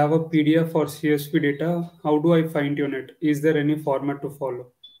 suppose I have a PDF or CSV data, how do I fine tune it? Is there any format to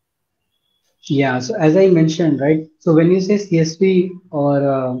follow? Yeah. So as I mentioned, right? So when you say CSV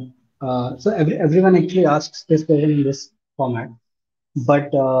or so everyone actually asks this question in this format.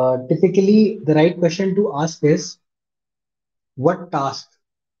 But typically, the right question to ask is, what task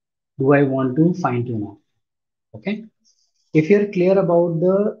do I want to fine tune on? Okay. If you're clear about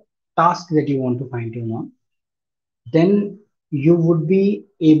the task that you want to fine tune on, then you would be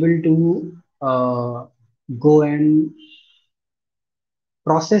able to go and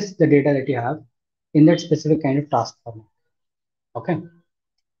process the data that you have in that specific kind of task format. Okay.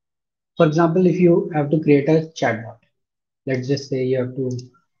 For example, if you have to create a chatbot, let's just say you have to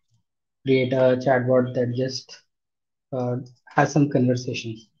create a chatbot that just uh, has some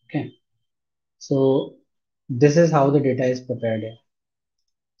conversations. Okay. So this is how the data is prepared here.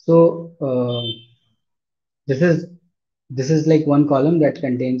 So this is this is like one column that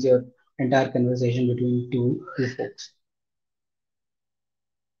contains your entire conversation between two folks.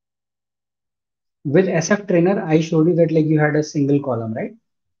 With SF trainer, I showed you that like you had a single column, right?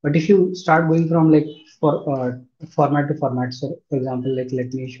 But if you start going from like for format to format, so for example, like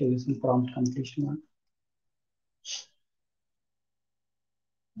let me show you some prompt completion one.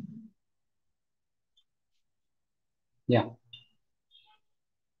 Yeah.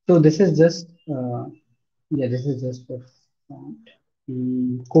 So this is just yeah, this is just a prompt.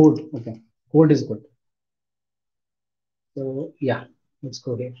 Code. Okay, code is good. So yeah, let's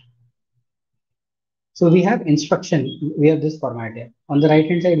go here. So we have instruction. We have this format here. On the right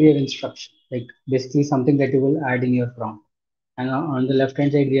hand side, we have instruction, like basically something that you will add in your prompt. And on the left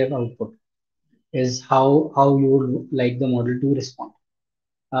hand side, we have output, is how you would like the model to respond.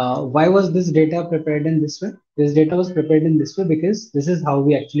 Why was this data prepared in this way? This data was prepared in this way because this is how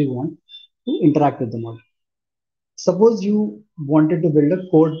we actually want to interact with the model. Suppose you wanted to build a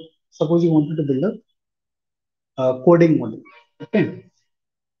code. Suppose you wanted to build a coding model. Okay.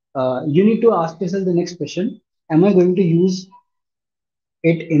 You need to ask yourself the next question: am I going to use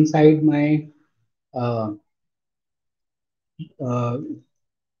it inside my uh, uh,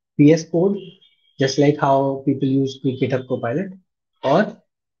 VS Code, just like how people use GitHub Copilot, or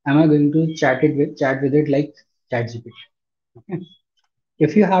am I going to chat with it like ChatGPT? Okay.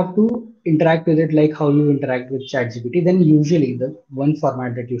 If you have to interact with it like how you interact with ChatGPT, then usually the one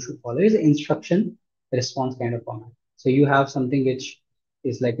format that you should follow is instruction response kind of format. So you have something which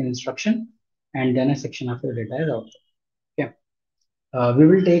is like an instruction, and then a section of your data is out. Okay. We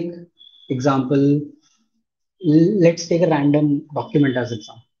will take example. Let's take a random document as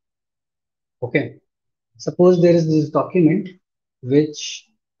example. Okay. Suppose there is this document which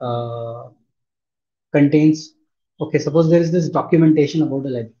contains, okay, suppose there is this documentation about a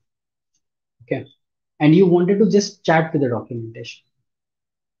library. Okay. And you wanted to just chat with the documentation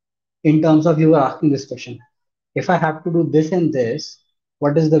in terms of you were asking this question. If I have to do this and this,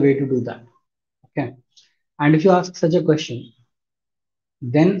 what is the way to do that? Okay. And if you ask such a question,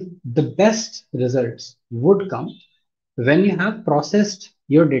 then the best results would come when you have processed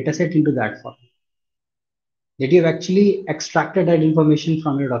your dataset into that form, that you've actually extracted that information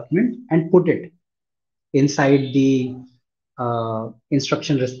from your document and put it inside the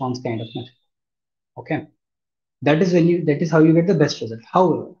instruction response kind of method. Okay. That is when you, that is how you get the best result.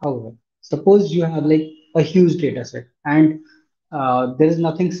 However, suppose you have like a huge data set and there is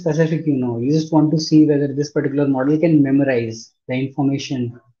nothing specific, you just want to see whether this particular model can memorize the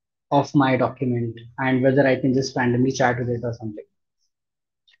information of my document and whether I can just randomly chat with it or something.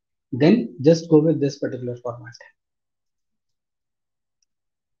 Then just go with this particular format,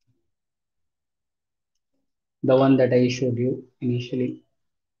 the one that I showed you initially.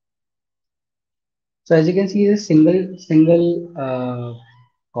 So as you can see, is a single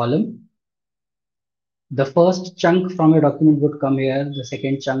column. The first chunk from your document would come here. The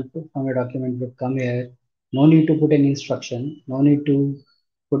second chunk from your document would come here. No need to put any instruction. No need to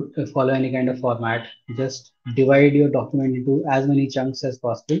follow any kind of format. Just divide your document into as many chunks as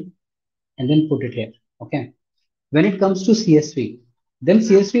possible and then put it here. Okay. When it comes to CSV, then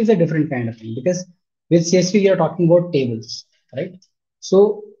CSV is a different kind of thing because with CSV you're talking about tables, right?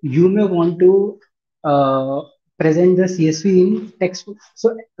 So you may want to present the CSV in text.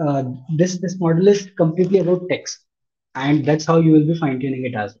 So this model is completely about text, and that's how you will be fine tuning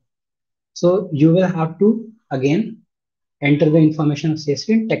it as well. So you will have to again enter the information of CSV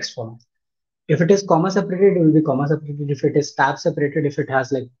in text format. If it is comma separated, it will be comma separated. If it is tab separated, if it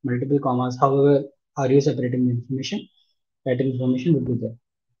has like multiple commas, however are you separating the information, that information would be there.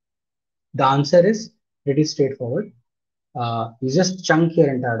 The answer is pretty straightforward. You just chunk your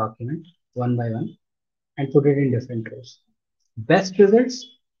entire document one by one and put it in different rows. Best results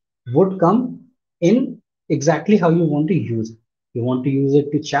would come in exactly how you want to use it. You want to use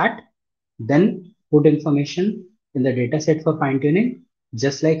it to chat, then put information in the data set for fine tuning,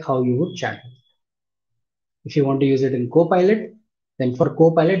 just like how you would chat. If you want to use it in Copilot, then for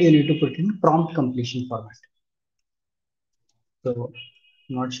Copilot, you need to put in prompt completion format. So,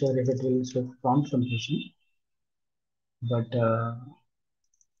 not sure if it will show prompt completion, but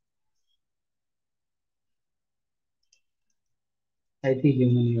I think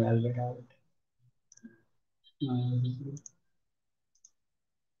human eval will have it.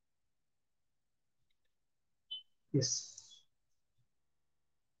 Yes.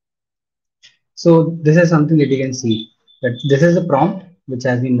 So this is something that you can see that this is a prompt which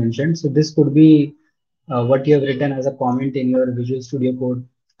has been mentioned. So this could be what you have written as a comment in your Visual Studio Code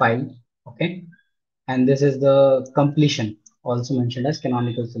file. Okay. And this is the completion also mentioned as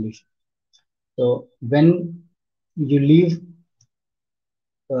canonical solution. So when you leave,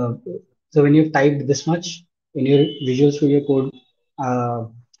 uh, so when you've typed this much in your Visual Studio Code uh,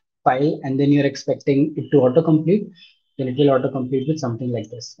 file and then you're expecting it to autocomplete, then it will autocomplete with something like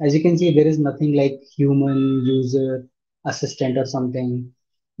this. As you can see, there is nothing like human user assistant or something.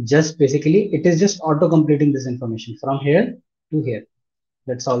 Just basically, it is just auto-completing this information from here to here.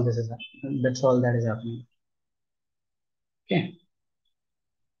 That's all this is. That's all that is happening. Okay.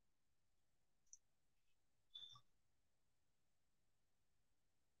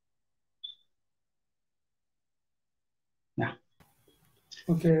 Yeah.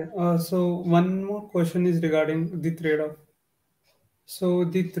 Okay, so one more question is regarding the trade-off. So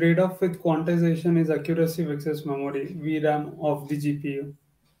the trade-off with quantization is accuracy versus memory, VRAM of the GPU?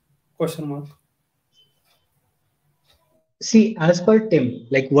 Question mark. See, as per Tim,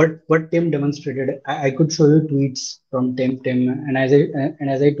 like what Tim demonstrated, I could show you tweets from Tim, and as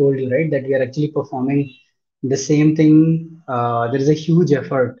I told you, right, that we are actually performing the same thing. There is a huge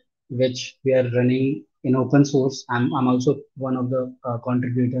effort which we are running in open source. I'm also one of the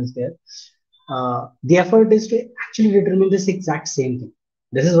contributors there. The effort is to actually determine this exact same thing.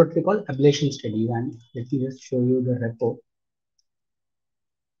 This is what we call ablation study, and let me just show you the repo.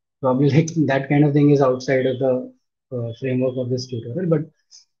 Probably like that kind of thing is outside of the framework of this tutorial, but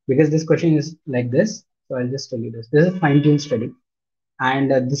because this question is like this, so I'll just tell you this. This is a fine-tune study,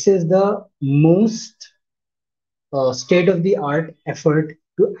 and this is the most state-of-the-art effort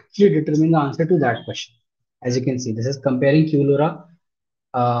to actually determine the answer to that question. As you can see, this is comparing QLoRa,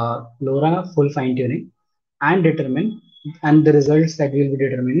 LoRa full fine-tuning, and determine, and the results that we will be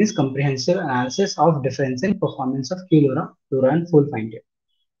determining is comprehensive analysis of difference in performance of QLoRa, LoRa, and full fine-tuning.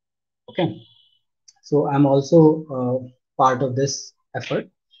 Okay. So I'm also part of this effort,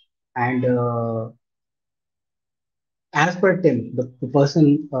 and As per Tim, the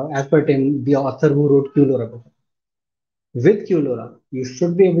person, as per Tim, the author who wrote QLoRa book, with QLoRa, you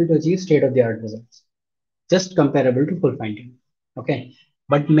should be able to achieve state-of-the-art results, just comparable to full fine-tuning. Okay,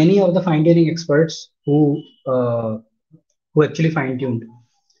 but many of the fine-tuning experts who actually fine-tuned,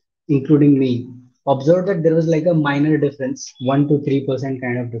 including me, observed that there was like a minor difference, 1 to 3%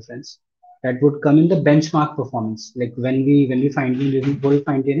 kind of difference that would come in the benchmark performance. Like when we fine-tuned using full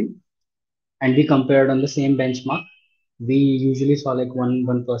fine-tuning and we compared on the same benchmark, we usually saw like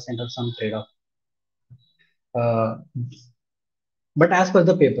 1% of some trade-off. Uh, but as per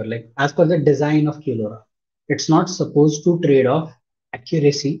the paper, like as per the design of QLoRa, it's not supposed to trade off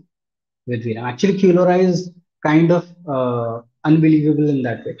accuracy with VRAM. Actually, QLoRa is kind of unbelievable in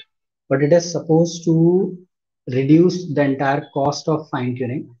that way, but it is supposed to reduce the entire cost of fine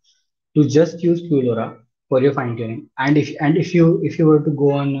tuning to just use QLoRa for your fine tuning. And if you were to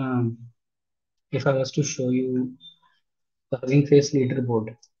go on, if I was to show you the Hugging Face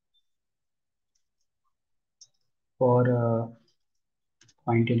leaderboard for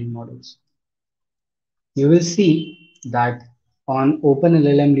fine tuning models, you will see that on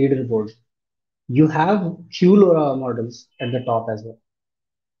OpenLLM leaderboard, you have QLoRa models at the top as well.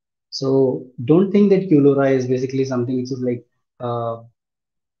 So don't think that QLoRa is basically something which is like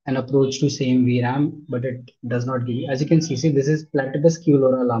an approach to same VRAM, but it does not give you. As you can see, this is Platypus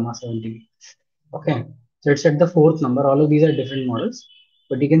QLoRa Llama 70. Okay, so it's at the fourth number. All of these are different models,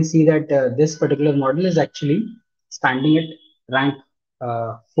 but you can see that this particular model is actually standing at rank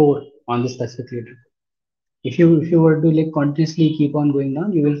 4 on the specific leader. If you were to like continuously keep on going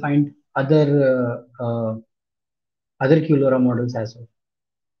down, you will find other QLoRa models as well.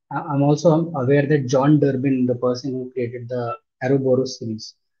 I'm also aware that John Durbin, the person who created the Ouroboros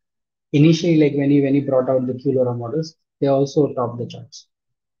series, initially, like when he brought out the QLoRa models, they also topped the charts.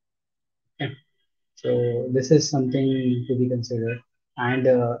 Okay. So this is something to be considered, and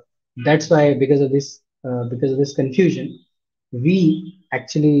that's why because of this confusion, we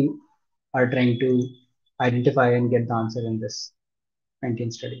actually are trying to identify and get the answer in this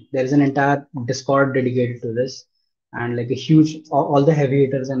 19 study. There is an entire Discord dedicated to this, and like a huge all the heavy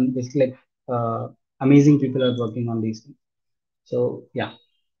hitters and basically like amazing people are working on these things. So yeah,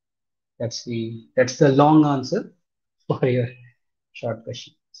 that's the long answer for your short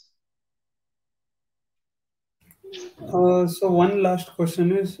question. So one last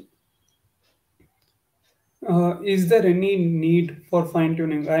question is there any need for fine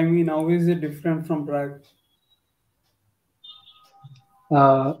tuning? I mean, how is it different from drag?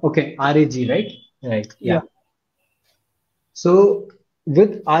 Okay, RAG, right? Right. Yeah. Yeah. So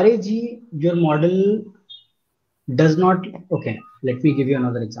with RAG, your model does not. Okay, let me give you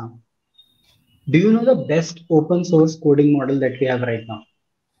another example. Do you know the best open source coding model that we have right now?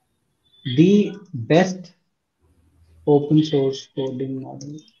 The best open source coding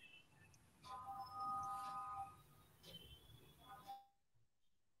model.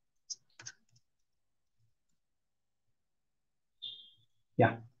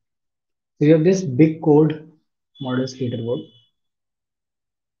 Yeah. So you have this big code models leaderboard.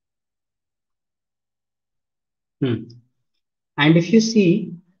 Hmm. And if you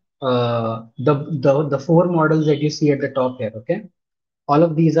see the four models that you see at the top here, okay, all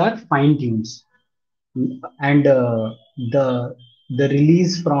of these are fine tunes, and the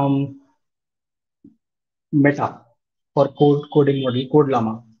release from Meta for coding model Code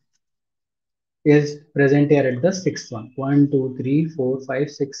Llama is present here at the sixth one. 1, 2, 3, 4, 5,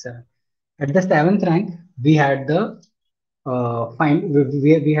 6, 7. At the seventh rank, we had the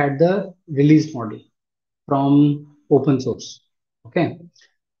we had the released model from open source. Okay,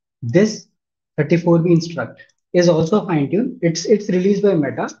 this 34B instruct is also fine tuned. It's released by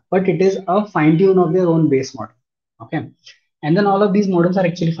Meta, but it is a fine tune of their own base model. Okay, and then all of these models are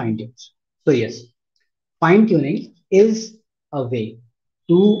actually fine tuned. So yes, fine tuning is a way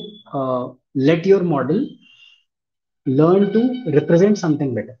to let your model learn to represent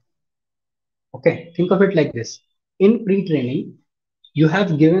something better. Okay, think of it like this. In pre-training, you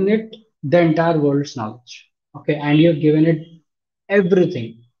have given it the entire world's knowledge. Okay, and you have given it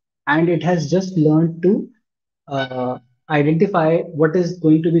everything, and it has just learned to uh, identify what is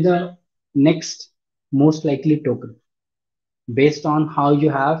going to be the next most likely token based on how you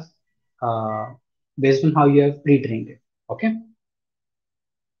have uh, based on how you have pre-trained it. Okay,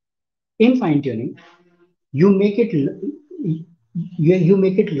 in fine tuning, you make it you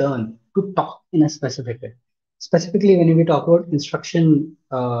make it learn to talk in a specific way. Specifically, when we talk about instruction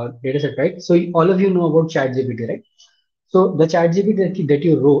data set, right? So all of you know about ChatGPT, right? So the ChatGPT that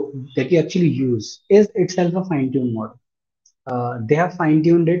you wrote, that you actually use, is itself a fine-tuned model. They have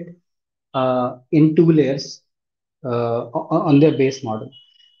fine-tuned it in two layers. on their base model.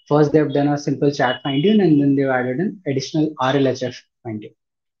 First, they've done a simple chat fine tune, and then they've added an additional RLHF fine tune.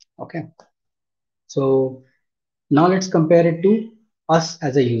 Okay, so now let's compare it to us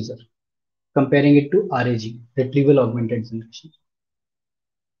as a user, comparing it to RAG, retrieval augmented generation.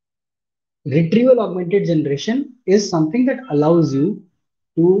 Retrieval augmented generation is something that allows you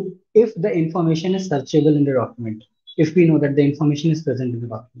to, if the information is searchable in the document, if we know that the information is present in the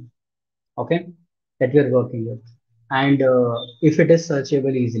document, okay, that we are working with, and if it is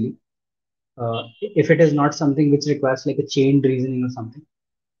searchable easily, if it is not something which requires like a chained reasoning or something,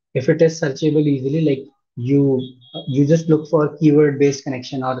 if it is searchable easily, like you you just look for keyword based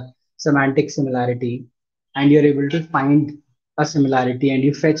connection or semantic similarity, and you're able to find a similarity and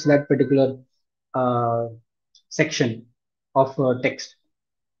you fetch that particular uh, section of text,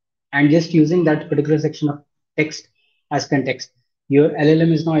 and just using that particular section of text as context, your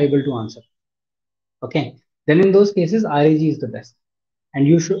LLM is now able to answer. Okay, then in those cases RAG is the best, and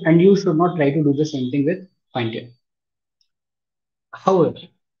you should not try to do the same thing with fine tune. However,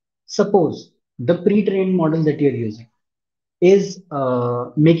 suppose the pre-trained model that you're using is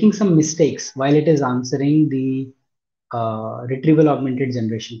making some mistakes while it is answering the retrieval augmented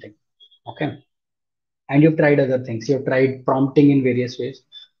generation thing. Okay, and you've tried other things. You've tried prompting in various ways.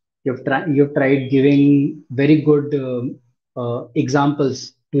 You've tried giving very good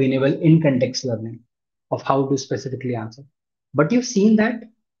examples to enable in-context learning of how to specifically answer. But you've seen that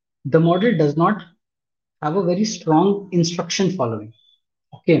the model does not have a very strong instruction following.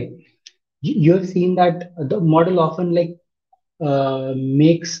 Okay, you have seen that the model often like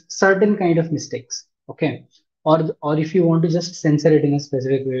makes certain kind of mistakes. Okay, or if you want to just censor it in a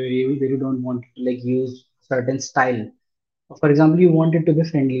specific way where you don't want to like use certain style. For example, you want it to be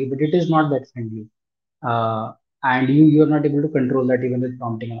friendly, but it is not that friendly, and you're not able to control that even with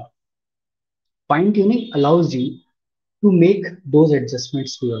prompting and all. Fine tuning allows you to make those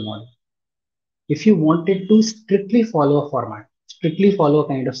adjustments to your model. If you wanted to strictly follow a format, strictly follow a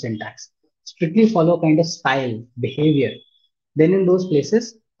kind of syntax, strictly follow a kind of style, behavior, then in those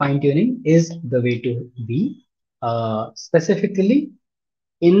places, fine tuning is the way to be. Specifically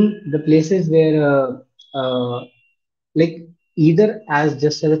in the places where, like either as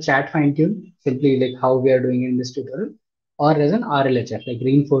just as a chat fine tune, simply like how we are doing in this tutorial, or as an RLHF, like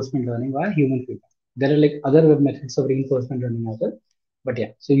reinforcement learning via human feedback. There are like other web methods of reinforcement learning as well. But yeah,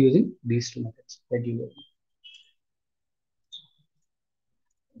 so using these two methods that you will.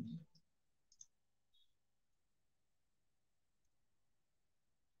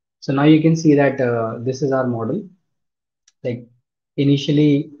 So now you can see that this is our model. Like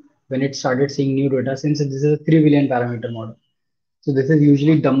initially, when it started seeing new data, since this is a 3 billion parameter model, so this is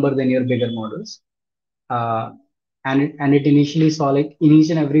usually dumber than your bigger models. Uh, and it initially saw like in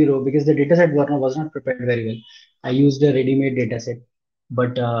each and every row, because the data set was not prepared very well. I used a ready-made data set,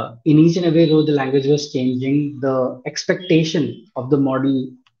 but in each and every row, the language was changing. The expectation of the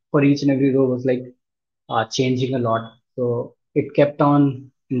model for each and every row was like changing a lot. So it kept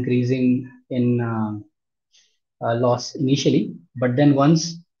on increasing in loss initially, but then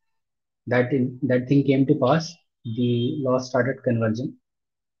once that thing came to pass, the loss started converging.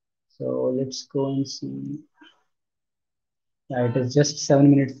 So let's go and see. Yeah, it is just 7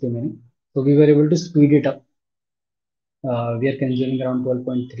 minutes remaining. So we were able to speed it up. We are consuming around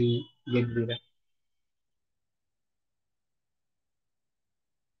 12.3 gig data.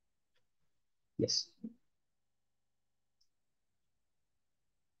 Yes.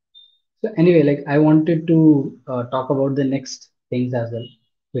 So anyway, like I wanted to talk about the next things as well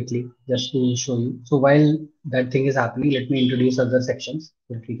quickly, just to show you. So while that thing is happening, let me introduce other sections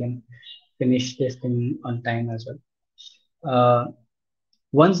so that we can finish this thing on time as well. Uh,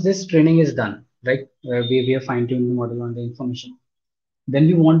 Once this training is done, right, we have fine-tuned the model on the information, then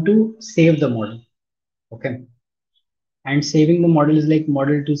we want to save the model. Okay. And saving the model is like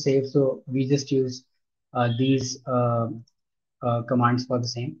model to save. So we just use these commands for the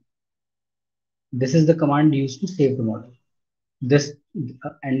same. This is the command used to save the model. This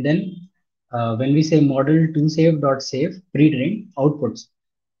and then when we say model to save dot save pre-trained outputs,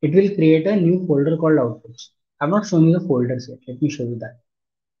 it will create a new folder called outputs. I've not shown you the folders yet. Let me show you that.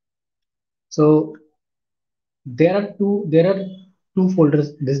 So there are two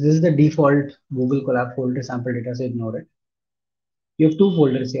folders. This is the default Google Colab folder sample data, so ignore it. You have two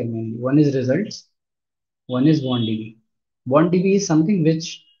folders here mainly. One is results, one is 1DB. 1DB is something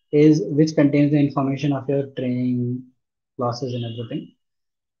which contains the information of your training losses and everything.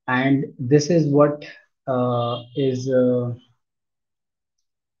 And this is what is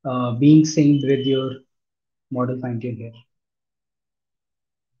being synced with your model fine tune here.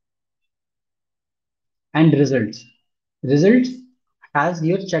 and results. Results has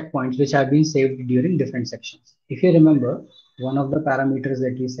your checkpoints which have been saved during different sections. If you remember, one of the parameters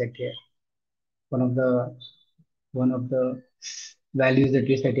that we set here, one of the one of the values that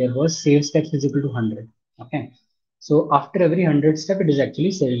we set here was save steps is equal to 100. Okay. So after every 100 step, it is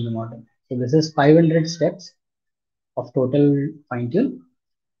actually saving the model. So this is 500 steps of total fine tune.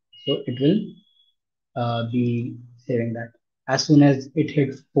 So it will be saving that. As soon as it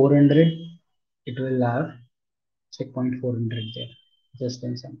hits 400, it will have checkpoint 400 there. Just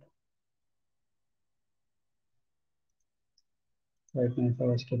in center. Right now, if I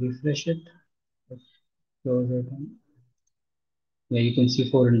was to refresh it, close it, and yeah, you can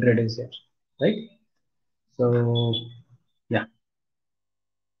see 400 is there, right? So yeah.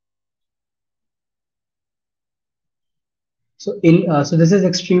 So this is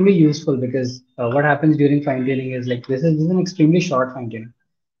extremely useful because what happens during fine tuning is like this is an extremely short fine tuning,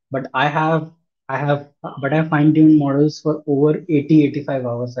 but I have fine tuned models for over 80-85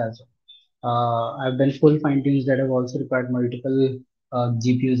 hours as well. I've done full fine tunes that have also required multiple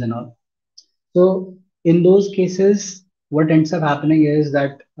GPUs and all. So in those cases, what ends up happening is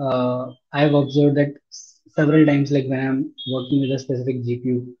that I've observed that several times, like when I'm working with a specific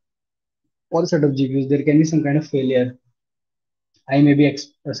GPU or set of GPUs, there can be some kind of failure. I may be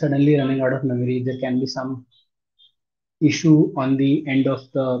suddenly running out of memory. There can be some issue on the end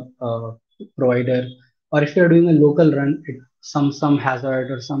of the provider, or if you're doing a local run, some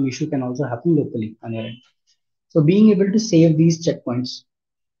hazard or some issue can also happen locally on your end. So being able to save these checkpoints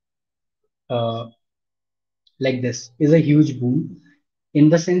uh, like this is a huge boon in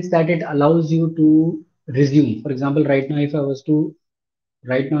the sense that it allows you to resume. For example, right now if I was to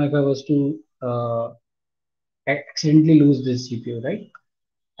accidentally lose this CPU, right?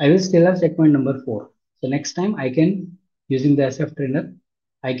 I will still have checkpoint number 4. So next time I can, using the SF trainer,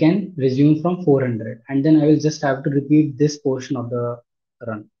 I can resume from 400 and then I will just have to repeat this portion of the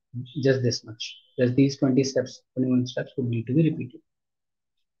run. Just this much. Just these 20 steps, 21 steps would need to be repeated.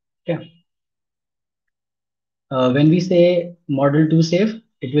 Okay. When we say model to save,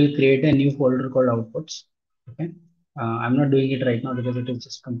 it will create a new folder called outputs. Okay. I'm not doing it right now because it is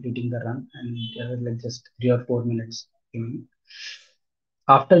just completing the run and there are like just 3 or 4 minutes.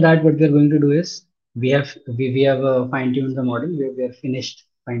 After that, what we are going to do is we have fine-tuned the model. We are finished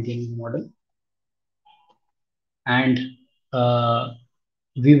fine-tuning the model, and uh,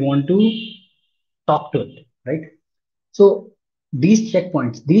 we want to talk to it, right? So these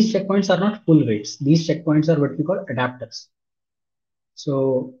checkpoints are not full weights. These checkpoints are what we call adapters.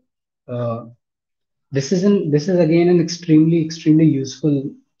 So uh, this is again an extremely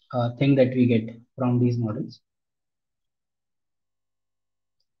useful thing that we get from these models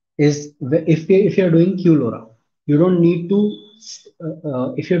is if you're doing QLoRa, you don't need to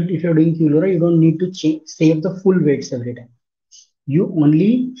if you're doing QLoRa, you don't need to save the full weights every time. You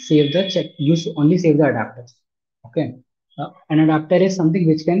only save the check. Only save the adapters. Okay, an adapter is something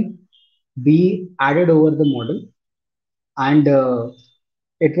which can be added over the model, and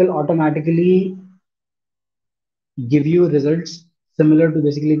it will automatically give you results similar to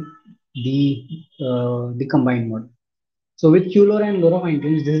basically the combined model. So with QLoRa and LoRa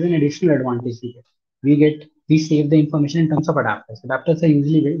fine-tunes, this is an additional advantage we get. We save the information in terms of adapters. Adapters are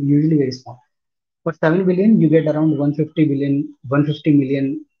usually very small. For 7 billion, you get around 150 million,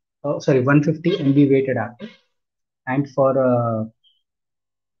 150 MB weight adapter. And for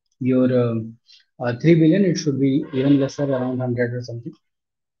your 3 billion, it should be even lesser, around 100 or something.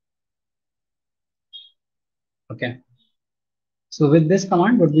 Okay. So with this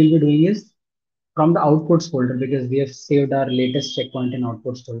command, what we'll be doing is from the outputs folder, because we have saved our latest checkpoint in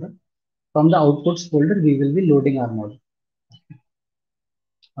outputs folder. From the outputs folder, we will be loading our model.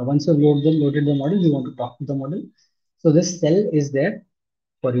 Once you've loaded the model, you want to talk to the model. So this cell is there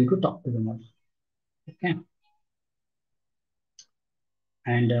for you to talk to the model. Okay.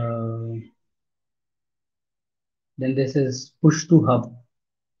 And then this is push to hub.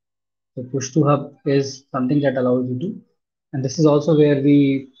 So push to hub is something that allows you to, and this is also where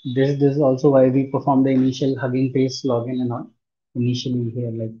this is also why we perform the initial Hugging Face login and all initially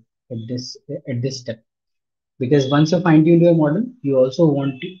here, like at this step. Because once you fine tune your model, you also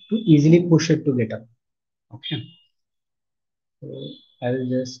want to easily push it to GitHub. Okay. So I will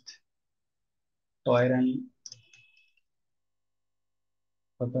just toy run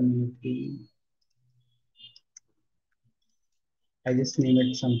open the, I just name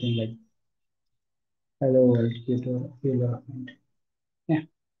it something like hello world tutor. Yeah.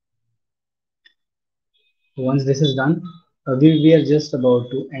 So once this is done, we are just about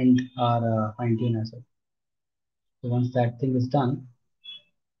to end our fine tune as well. So once that thing is done,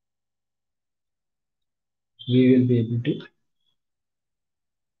 we will be able to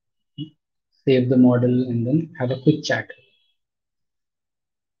save the model and then have a quick chat.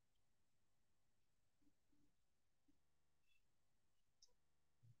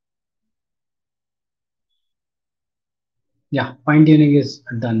 Yeah, fine tuning is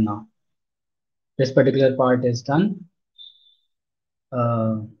done now. This particular part is done.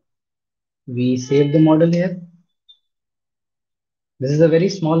 Uh, we save the model here. This is a very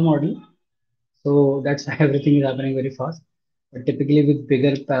small model, so that's why everything is happening very fast. But typically with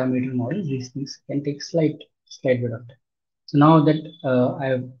bigger parameter models, these things can take slight bit of time. So now that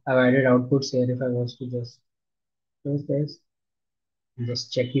I've added outputs here, if I was to just close this and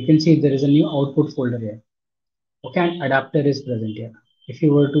just check, you can see there is a new output folder here. Okay, and adapter is present here. If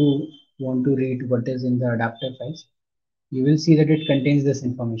you were to want to read what is in the adapter files, you will see that it contains this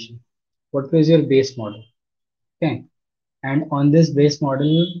information. What was your base model? Okay, and on this base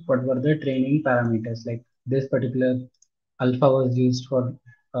model, what were the training parameters? Like this particular alpha was used for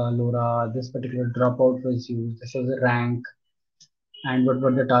LoRa, this particular dropout was used, this was the rank, and what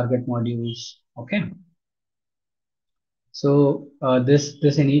were the target modules? Okay, so this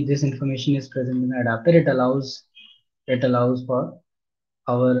information is present in the adapter. It allows for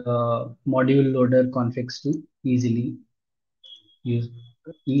our module loader configs to use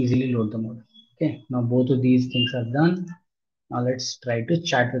easily load the model. Okay, now both of these things are done. Now let's try to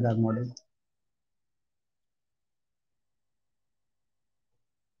chat with our model.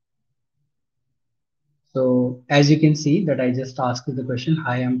 So as you can see that I just asked the question,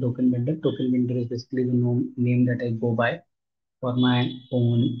 hi, I'm token vendor. Token vendor is basically the name that I go by for my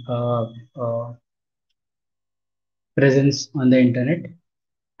own presence on the internet.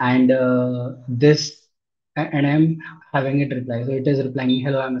 And and I'm having it reply. So it is replying,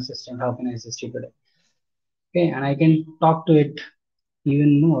 hello, I'm assistant. How can I assist you today? Okay, and I can talk to it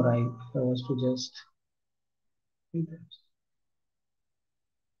even more. If I was to just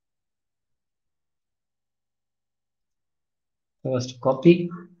copy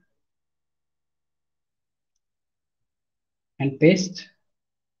and paste,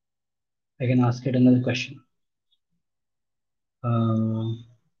 I can ask it another question. Uh,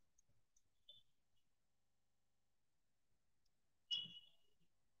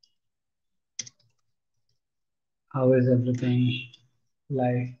 how is everything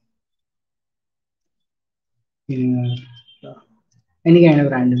life in any kind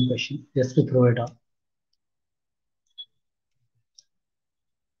of random question just to throw it out.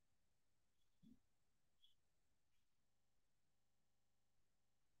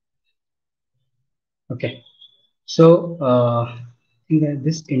 Okay, so I think that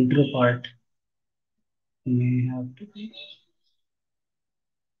this intro part may have to be.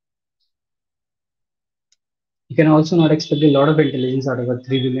 You can also not expect a lot of intelligence out of a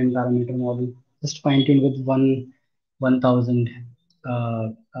 3 billion parameter model, just fine tuned with 1,000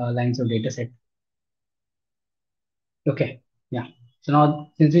 lines of data set. Okay, yeah. So now,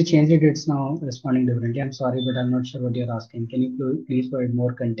 since we changed it, it's now responding differently. I'm sorry, but I'm not sure what you're asking. Can you please provide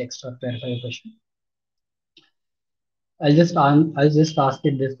more context or clarify your question? I'll just ask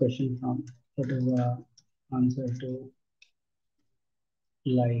it this question from what is the answer to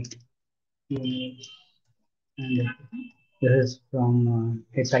like and this is from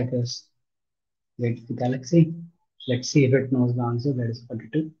Hitchhiker's Guide to the Galaxy. Let's see if it knows the answer. That is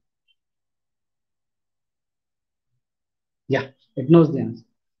 42. Yeah, it knows the answer.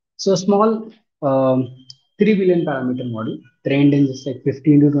 So small 3 billion parameter model trained in just like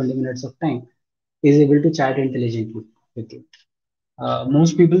 15 to 20 minutes of time is able to chat intelligently with you.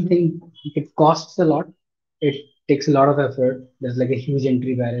 Most people think it costs a lot. It takes a lot of effort. There's like a huge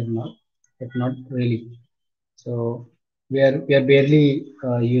entry barrier now, but not really. So we are barely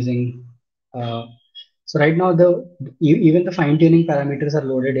using. Uh, so right now even the fine tuning parameters are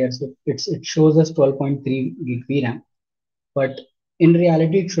loaded here. So it shows us 12.3 gig VRAM, but in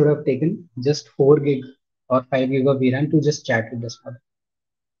reality it should have taken just 4 gig or 5 gig of VRAM to just chat with this model.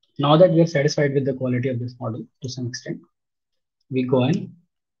 Now that we are satisfied with the quality of this model to some extent, we go and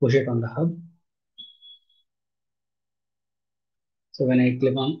push it on the hub. So when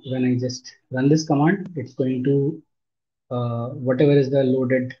I just run this command, it's going to whatever is the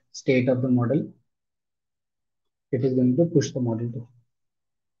loaded state of the model, it is going to push the model to.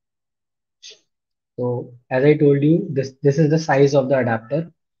 So as I told you, this is the size of the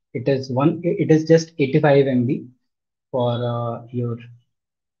adapter. It is just 85 MB for your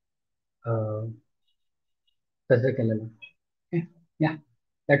specific LLM. Okay. Yeah,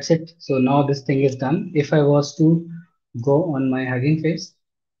 that's it. So now this thing is done. If I was to go on my Hugging Face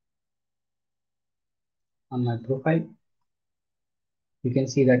on my profile, you can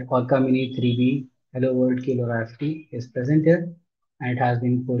see that Orca Mini 3B Hello World Kilo FT is present here, and it has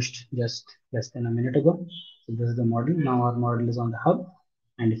been pushed just less than a minute ago. So this is the model. Now our model is on the hub,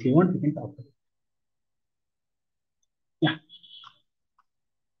 and if you want, we can talk about it. Yeah,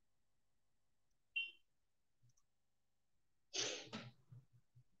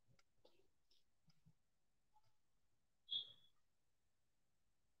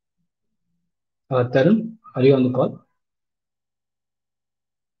 Tarun, are you on the call?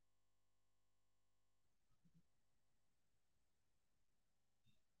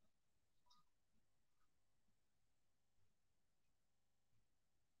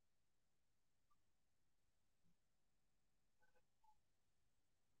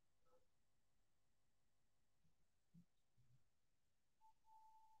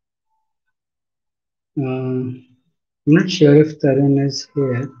 I'm not sure if Tarun is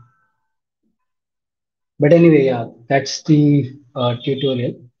here, but anyway, yeah, that's the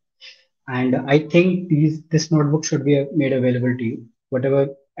tutorial. And I think this notebook should be made available to you.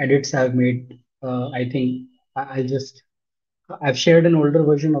 Whatever edits I've made, I think I'll just I've shared an older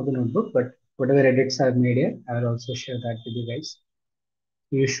version of the notebook, but whatever edits I've made here, I will also share that with you guys.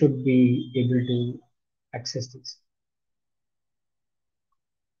 You should be able to access this.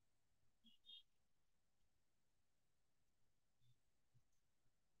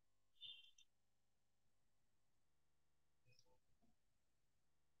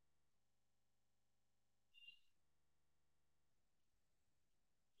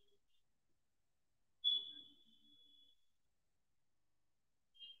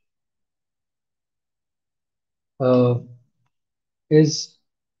 Uh, is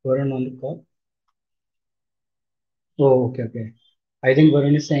Varun on the call? Oh, okay, okay. I think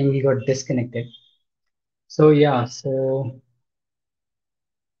Varun is saying he got disconnected. So yeah, so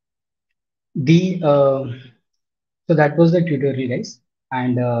the so that was the tutorial, guys.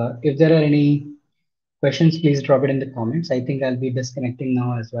 And if there are any questions, please drop it in the comments. I think I'll be disconnecting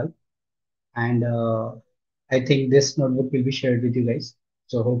now as well. And I think this notebook will be shared with you guys.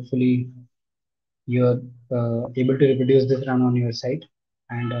 So hopefully you're able to reproduce this run on your site.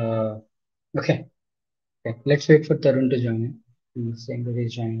 And okay, okay, let's wait for Tarun to join in. He's saying that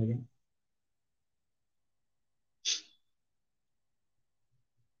he's joining again.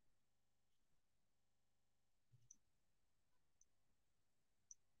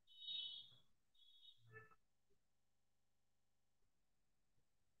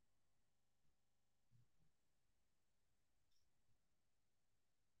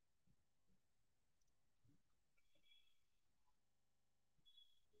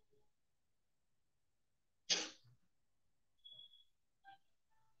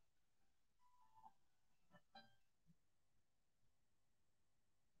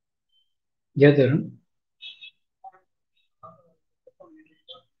 Yeah, Tarun.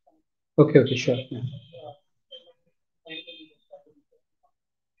 Okay, okay, sure. Yeah,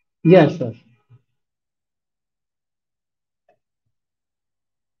 yeah, sure.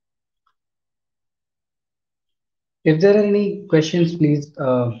 If there are any questions, please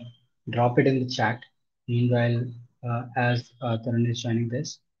drop it in the chat. Meanwhile, as Tarun is joining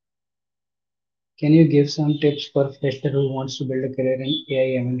this, can you give some tips for a fresher who wants to build a career in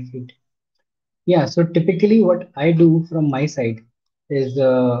AI ML field? Yeah, so typically what I do from my side is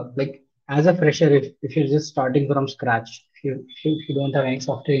like as a fresher, if you're just starting from scratch, if you don't have any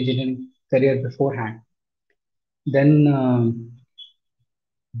software engineering career beforehand, then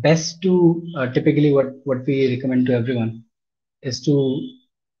best to typically what we recommend to everyone is to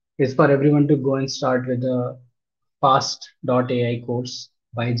is for everyone to go and start with the fast.ai course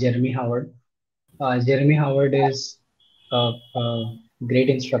by Jeremy Howard. Jeremy Howard is a great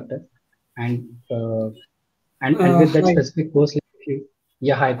instructor, and and with that Hi, specific course, like if you,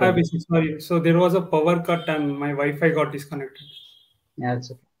 yeah, hi, hi, Tarun. Abhishek. Sorry. So there was a power cut and my Wi-Fi got disconnected. Yeah,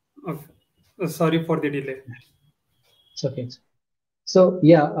 it's okay. Okay. Sorry for the delay. It's okay. So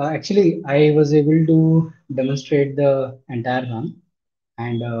yeah, actually, I was able to demonstrate the entire run,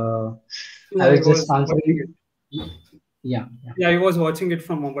 and Yeah, I I was just was watching it. answering. Yeah, yeah. Yeah, I was watching it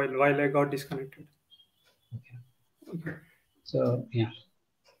from mobile while I got disconnected. Okay. Okay. So yeah.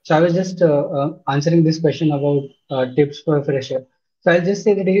 So I was just answering this question about tips for a fresher. So I'll just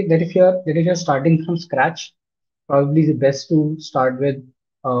say that if you're starting from scratch, probably the best to start with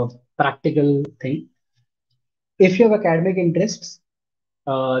a practical thing. If you have academic interests,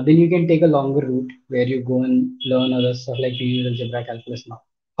 then you can take a longer route where you go and learn other stuff like linear algebra, calculus now.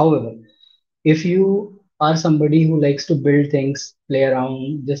 However, if you are somebody who likes to build things, play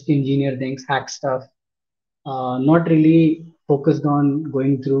around, just engineer things, hack stuff, not really focused on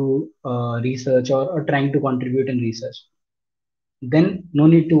going through research or trying to contribute in research, then no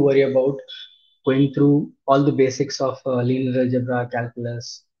need to worry about going through all the basics of linear algebra,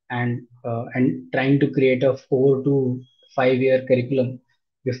 calculus, and trying to create a 4 to 5 year curriculum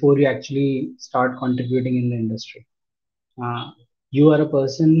before you actually start contributing in the industry. Uh, you are a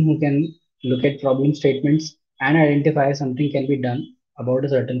person who can look at problem statements and identify something can be done about a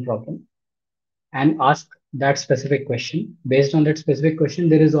certain problem and ask that specific question. Based on that specific question,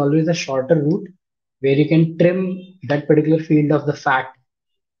 there is always a shorter route where you can trim that particular field of the fact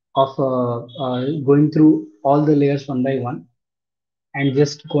of going through all the layers one by one and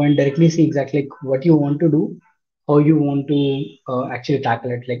just go and directly see exactly like what you want to do, how you want to actually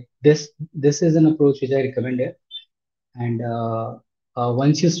tackle it. Like this is an approach which I recommend here. And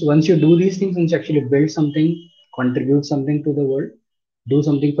once you do these things, once you actually build something, contribute something to the world, do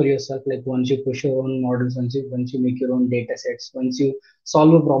something for yourself. Like once you push your own models, once you make your own data sets, once you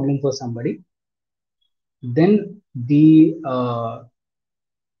solve a problem for somebody, then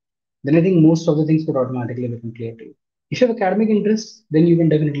then I think most of the things would automatically become clear to you. If you have academic interests, then you can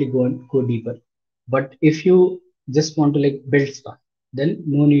definitely go deeper. But if you just want to like build stuff, then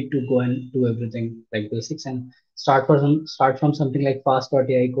no need to go and do everything like basics and start from something like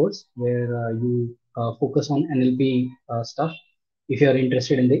fast.ai course where you focus on NLP stuff. If you are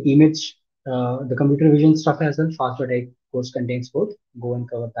interested in the image, the computer vision stuff as well, fast.ai course contains both. Go and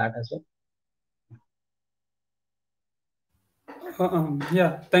cover that as well.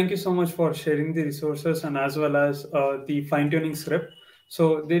 Yeah, thank you so much for sharing the resources and as well as the fine-tuning script.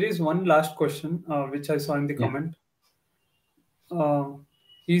 So there is one last question which I saw in the Yeah. comment. Uh,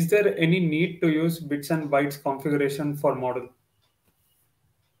 is there any need to use bits and bytes configuration for model?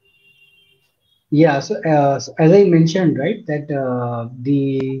 Yeah, so as I mentioned, right, that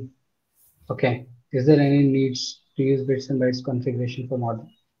the okay, is there any needs to use bits and bytes configuration for model?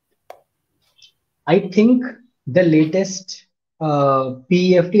 I think the latest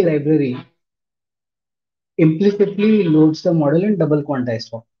PEFT library implicitly loads the model in double quantized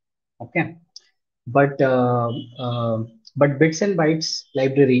form. Okay, but uh, uh, but bits and bytes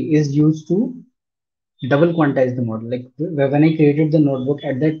library is used to double quantize the model. Like when I created the notebook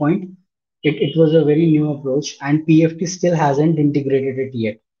at that point, it was a very new approach, and PFT still hasn't integrated it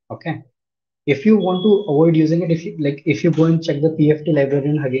yet. Okay. If you want to avoid using it, if you go and check the PFT library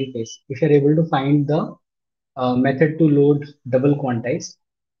in Hugging Face, if you're able to find the method to load double quantize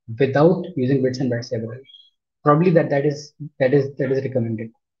without using bits and bytes library, probably that is recommended.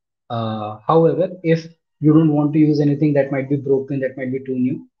 However, if you don't want to use anything that might be broken, that might be too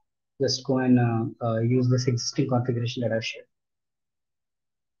new, just go and use this existing configuration that I've shared.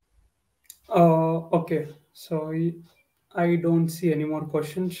 Okay, so I don't see any more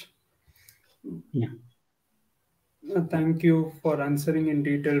questions. Yeah. Thank you for answering in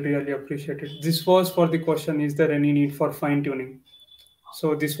detail. Really appreciate it. This was for the question, is there any need for fine tuning?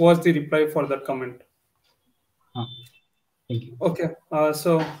 So this was the reply for that comment. Uh, Thank you. Okay,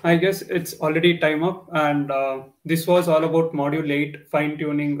 so I guess it's already time up, and this was all about Module 8 fine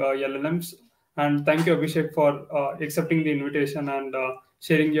tuning LLMs. And thank you, Abhishek, for accepting the invitation and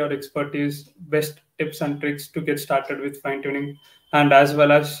sharing your expertise, best tips and tricks to get started with fine tuning, and as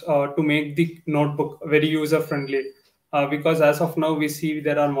well as to make the notebook very user friendly. Because as of now, we see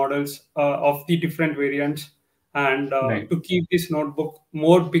there are models of the different variants, and Right. to keep this notebook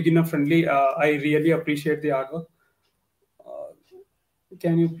more beginner friendly, I really appreciate the artwork.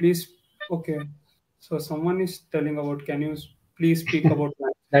 Can you please? Okay. So someone is telling about. Can you please speak about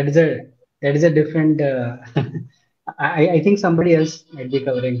that? That is a different. I think somebody else might be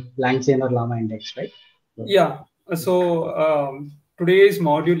covering LangChain or Llama Index, right? So, Yeah. So today is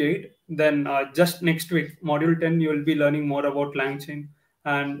module 8. Then just next week, module 10, you will be learning more about LangChain.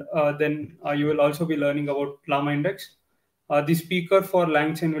 And then you will also be learning about Llama Index. The speaker for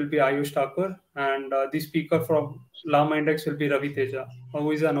LangChain will be Ayush Thakur. And the speaker from Llama Index will be Ravi Teja,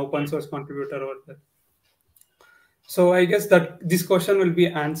 who is an open source contributor over there. So I guess that this question will be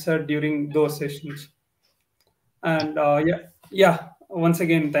answered during those sessions. And yeah. Once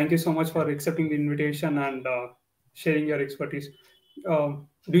again, thank you so much for accepting the invitation and sharing your expertise.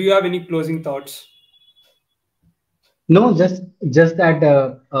 Do you have any closing thoughts? no, just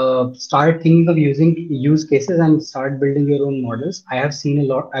that start thinking of using use cases and start building your own models. I have seen a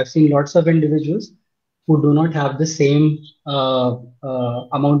lot. I've seen lots of individuals who do not have the same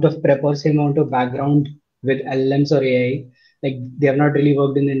amount of prep or same amount of background with LLMs or AI. Like they have not really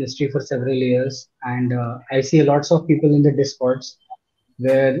worked in the industry for several years, and I see lots of people in the discords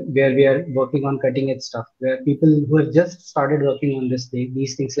where we are working on cutting edge stuff, where people who have just started working on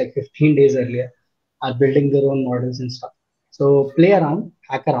these things like 15 days earlier are building their own models and stuff. So play around,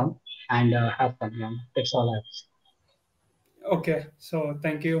 hack around, and have fun. Yeah, that's all I have to say. Okay, so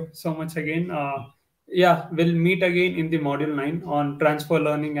thank you so much again. Yeah, we'll meet again in the module 9 on transfer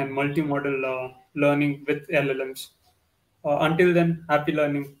learning and multimodal learning with LLMs. Until then, happy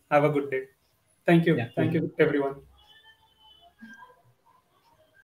learning. Have a good day. Thank you. Yeah. Thank you, everyone.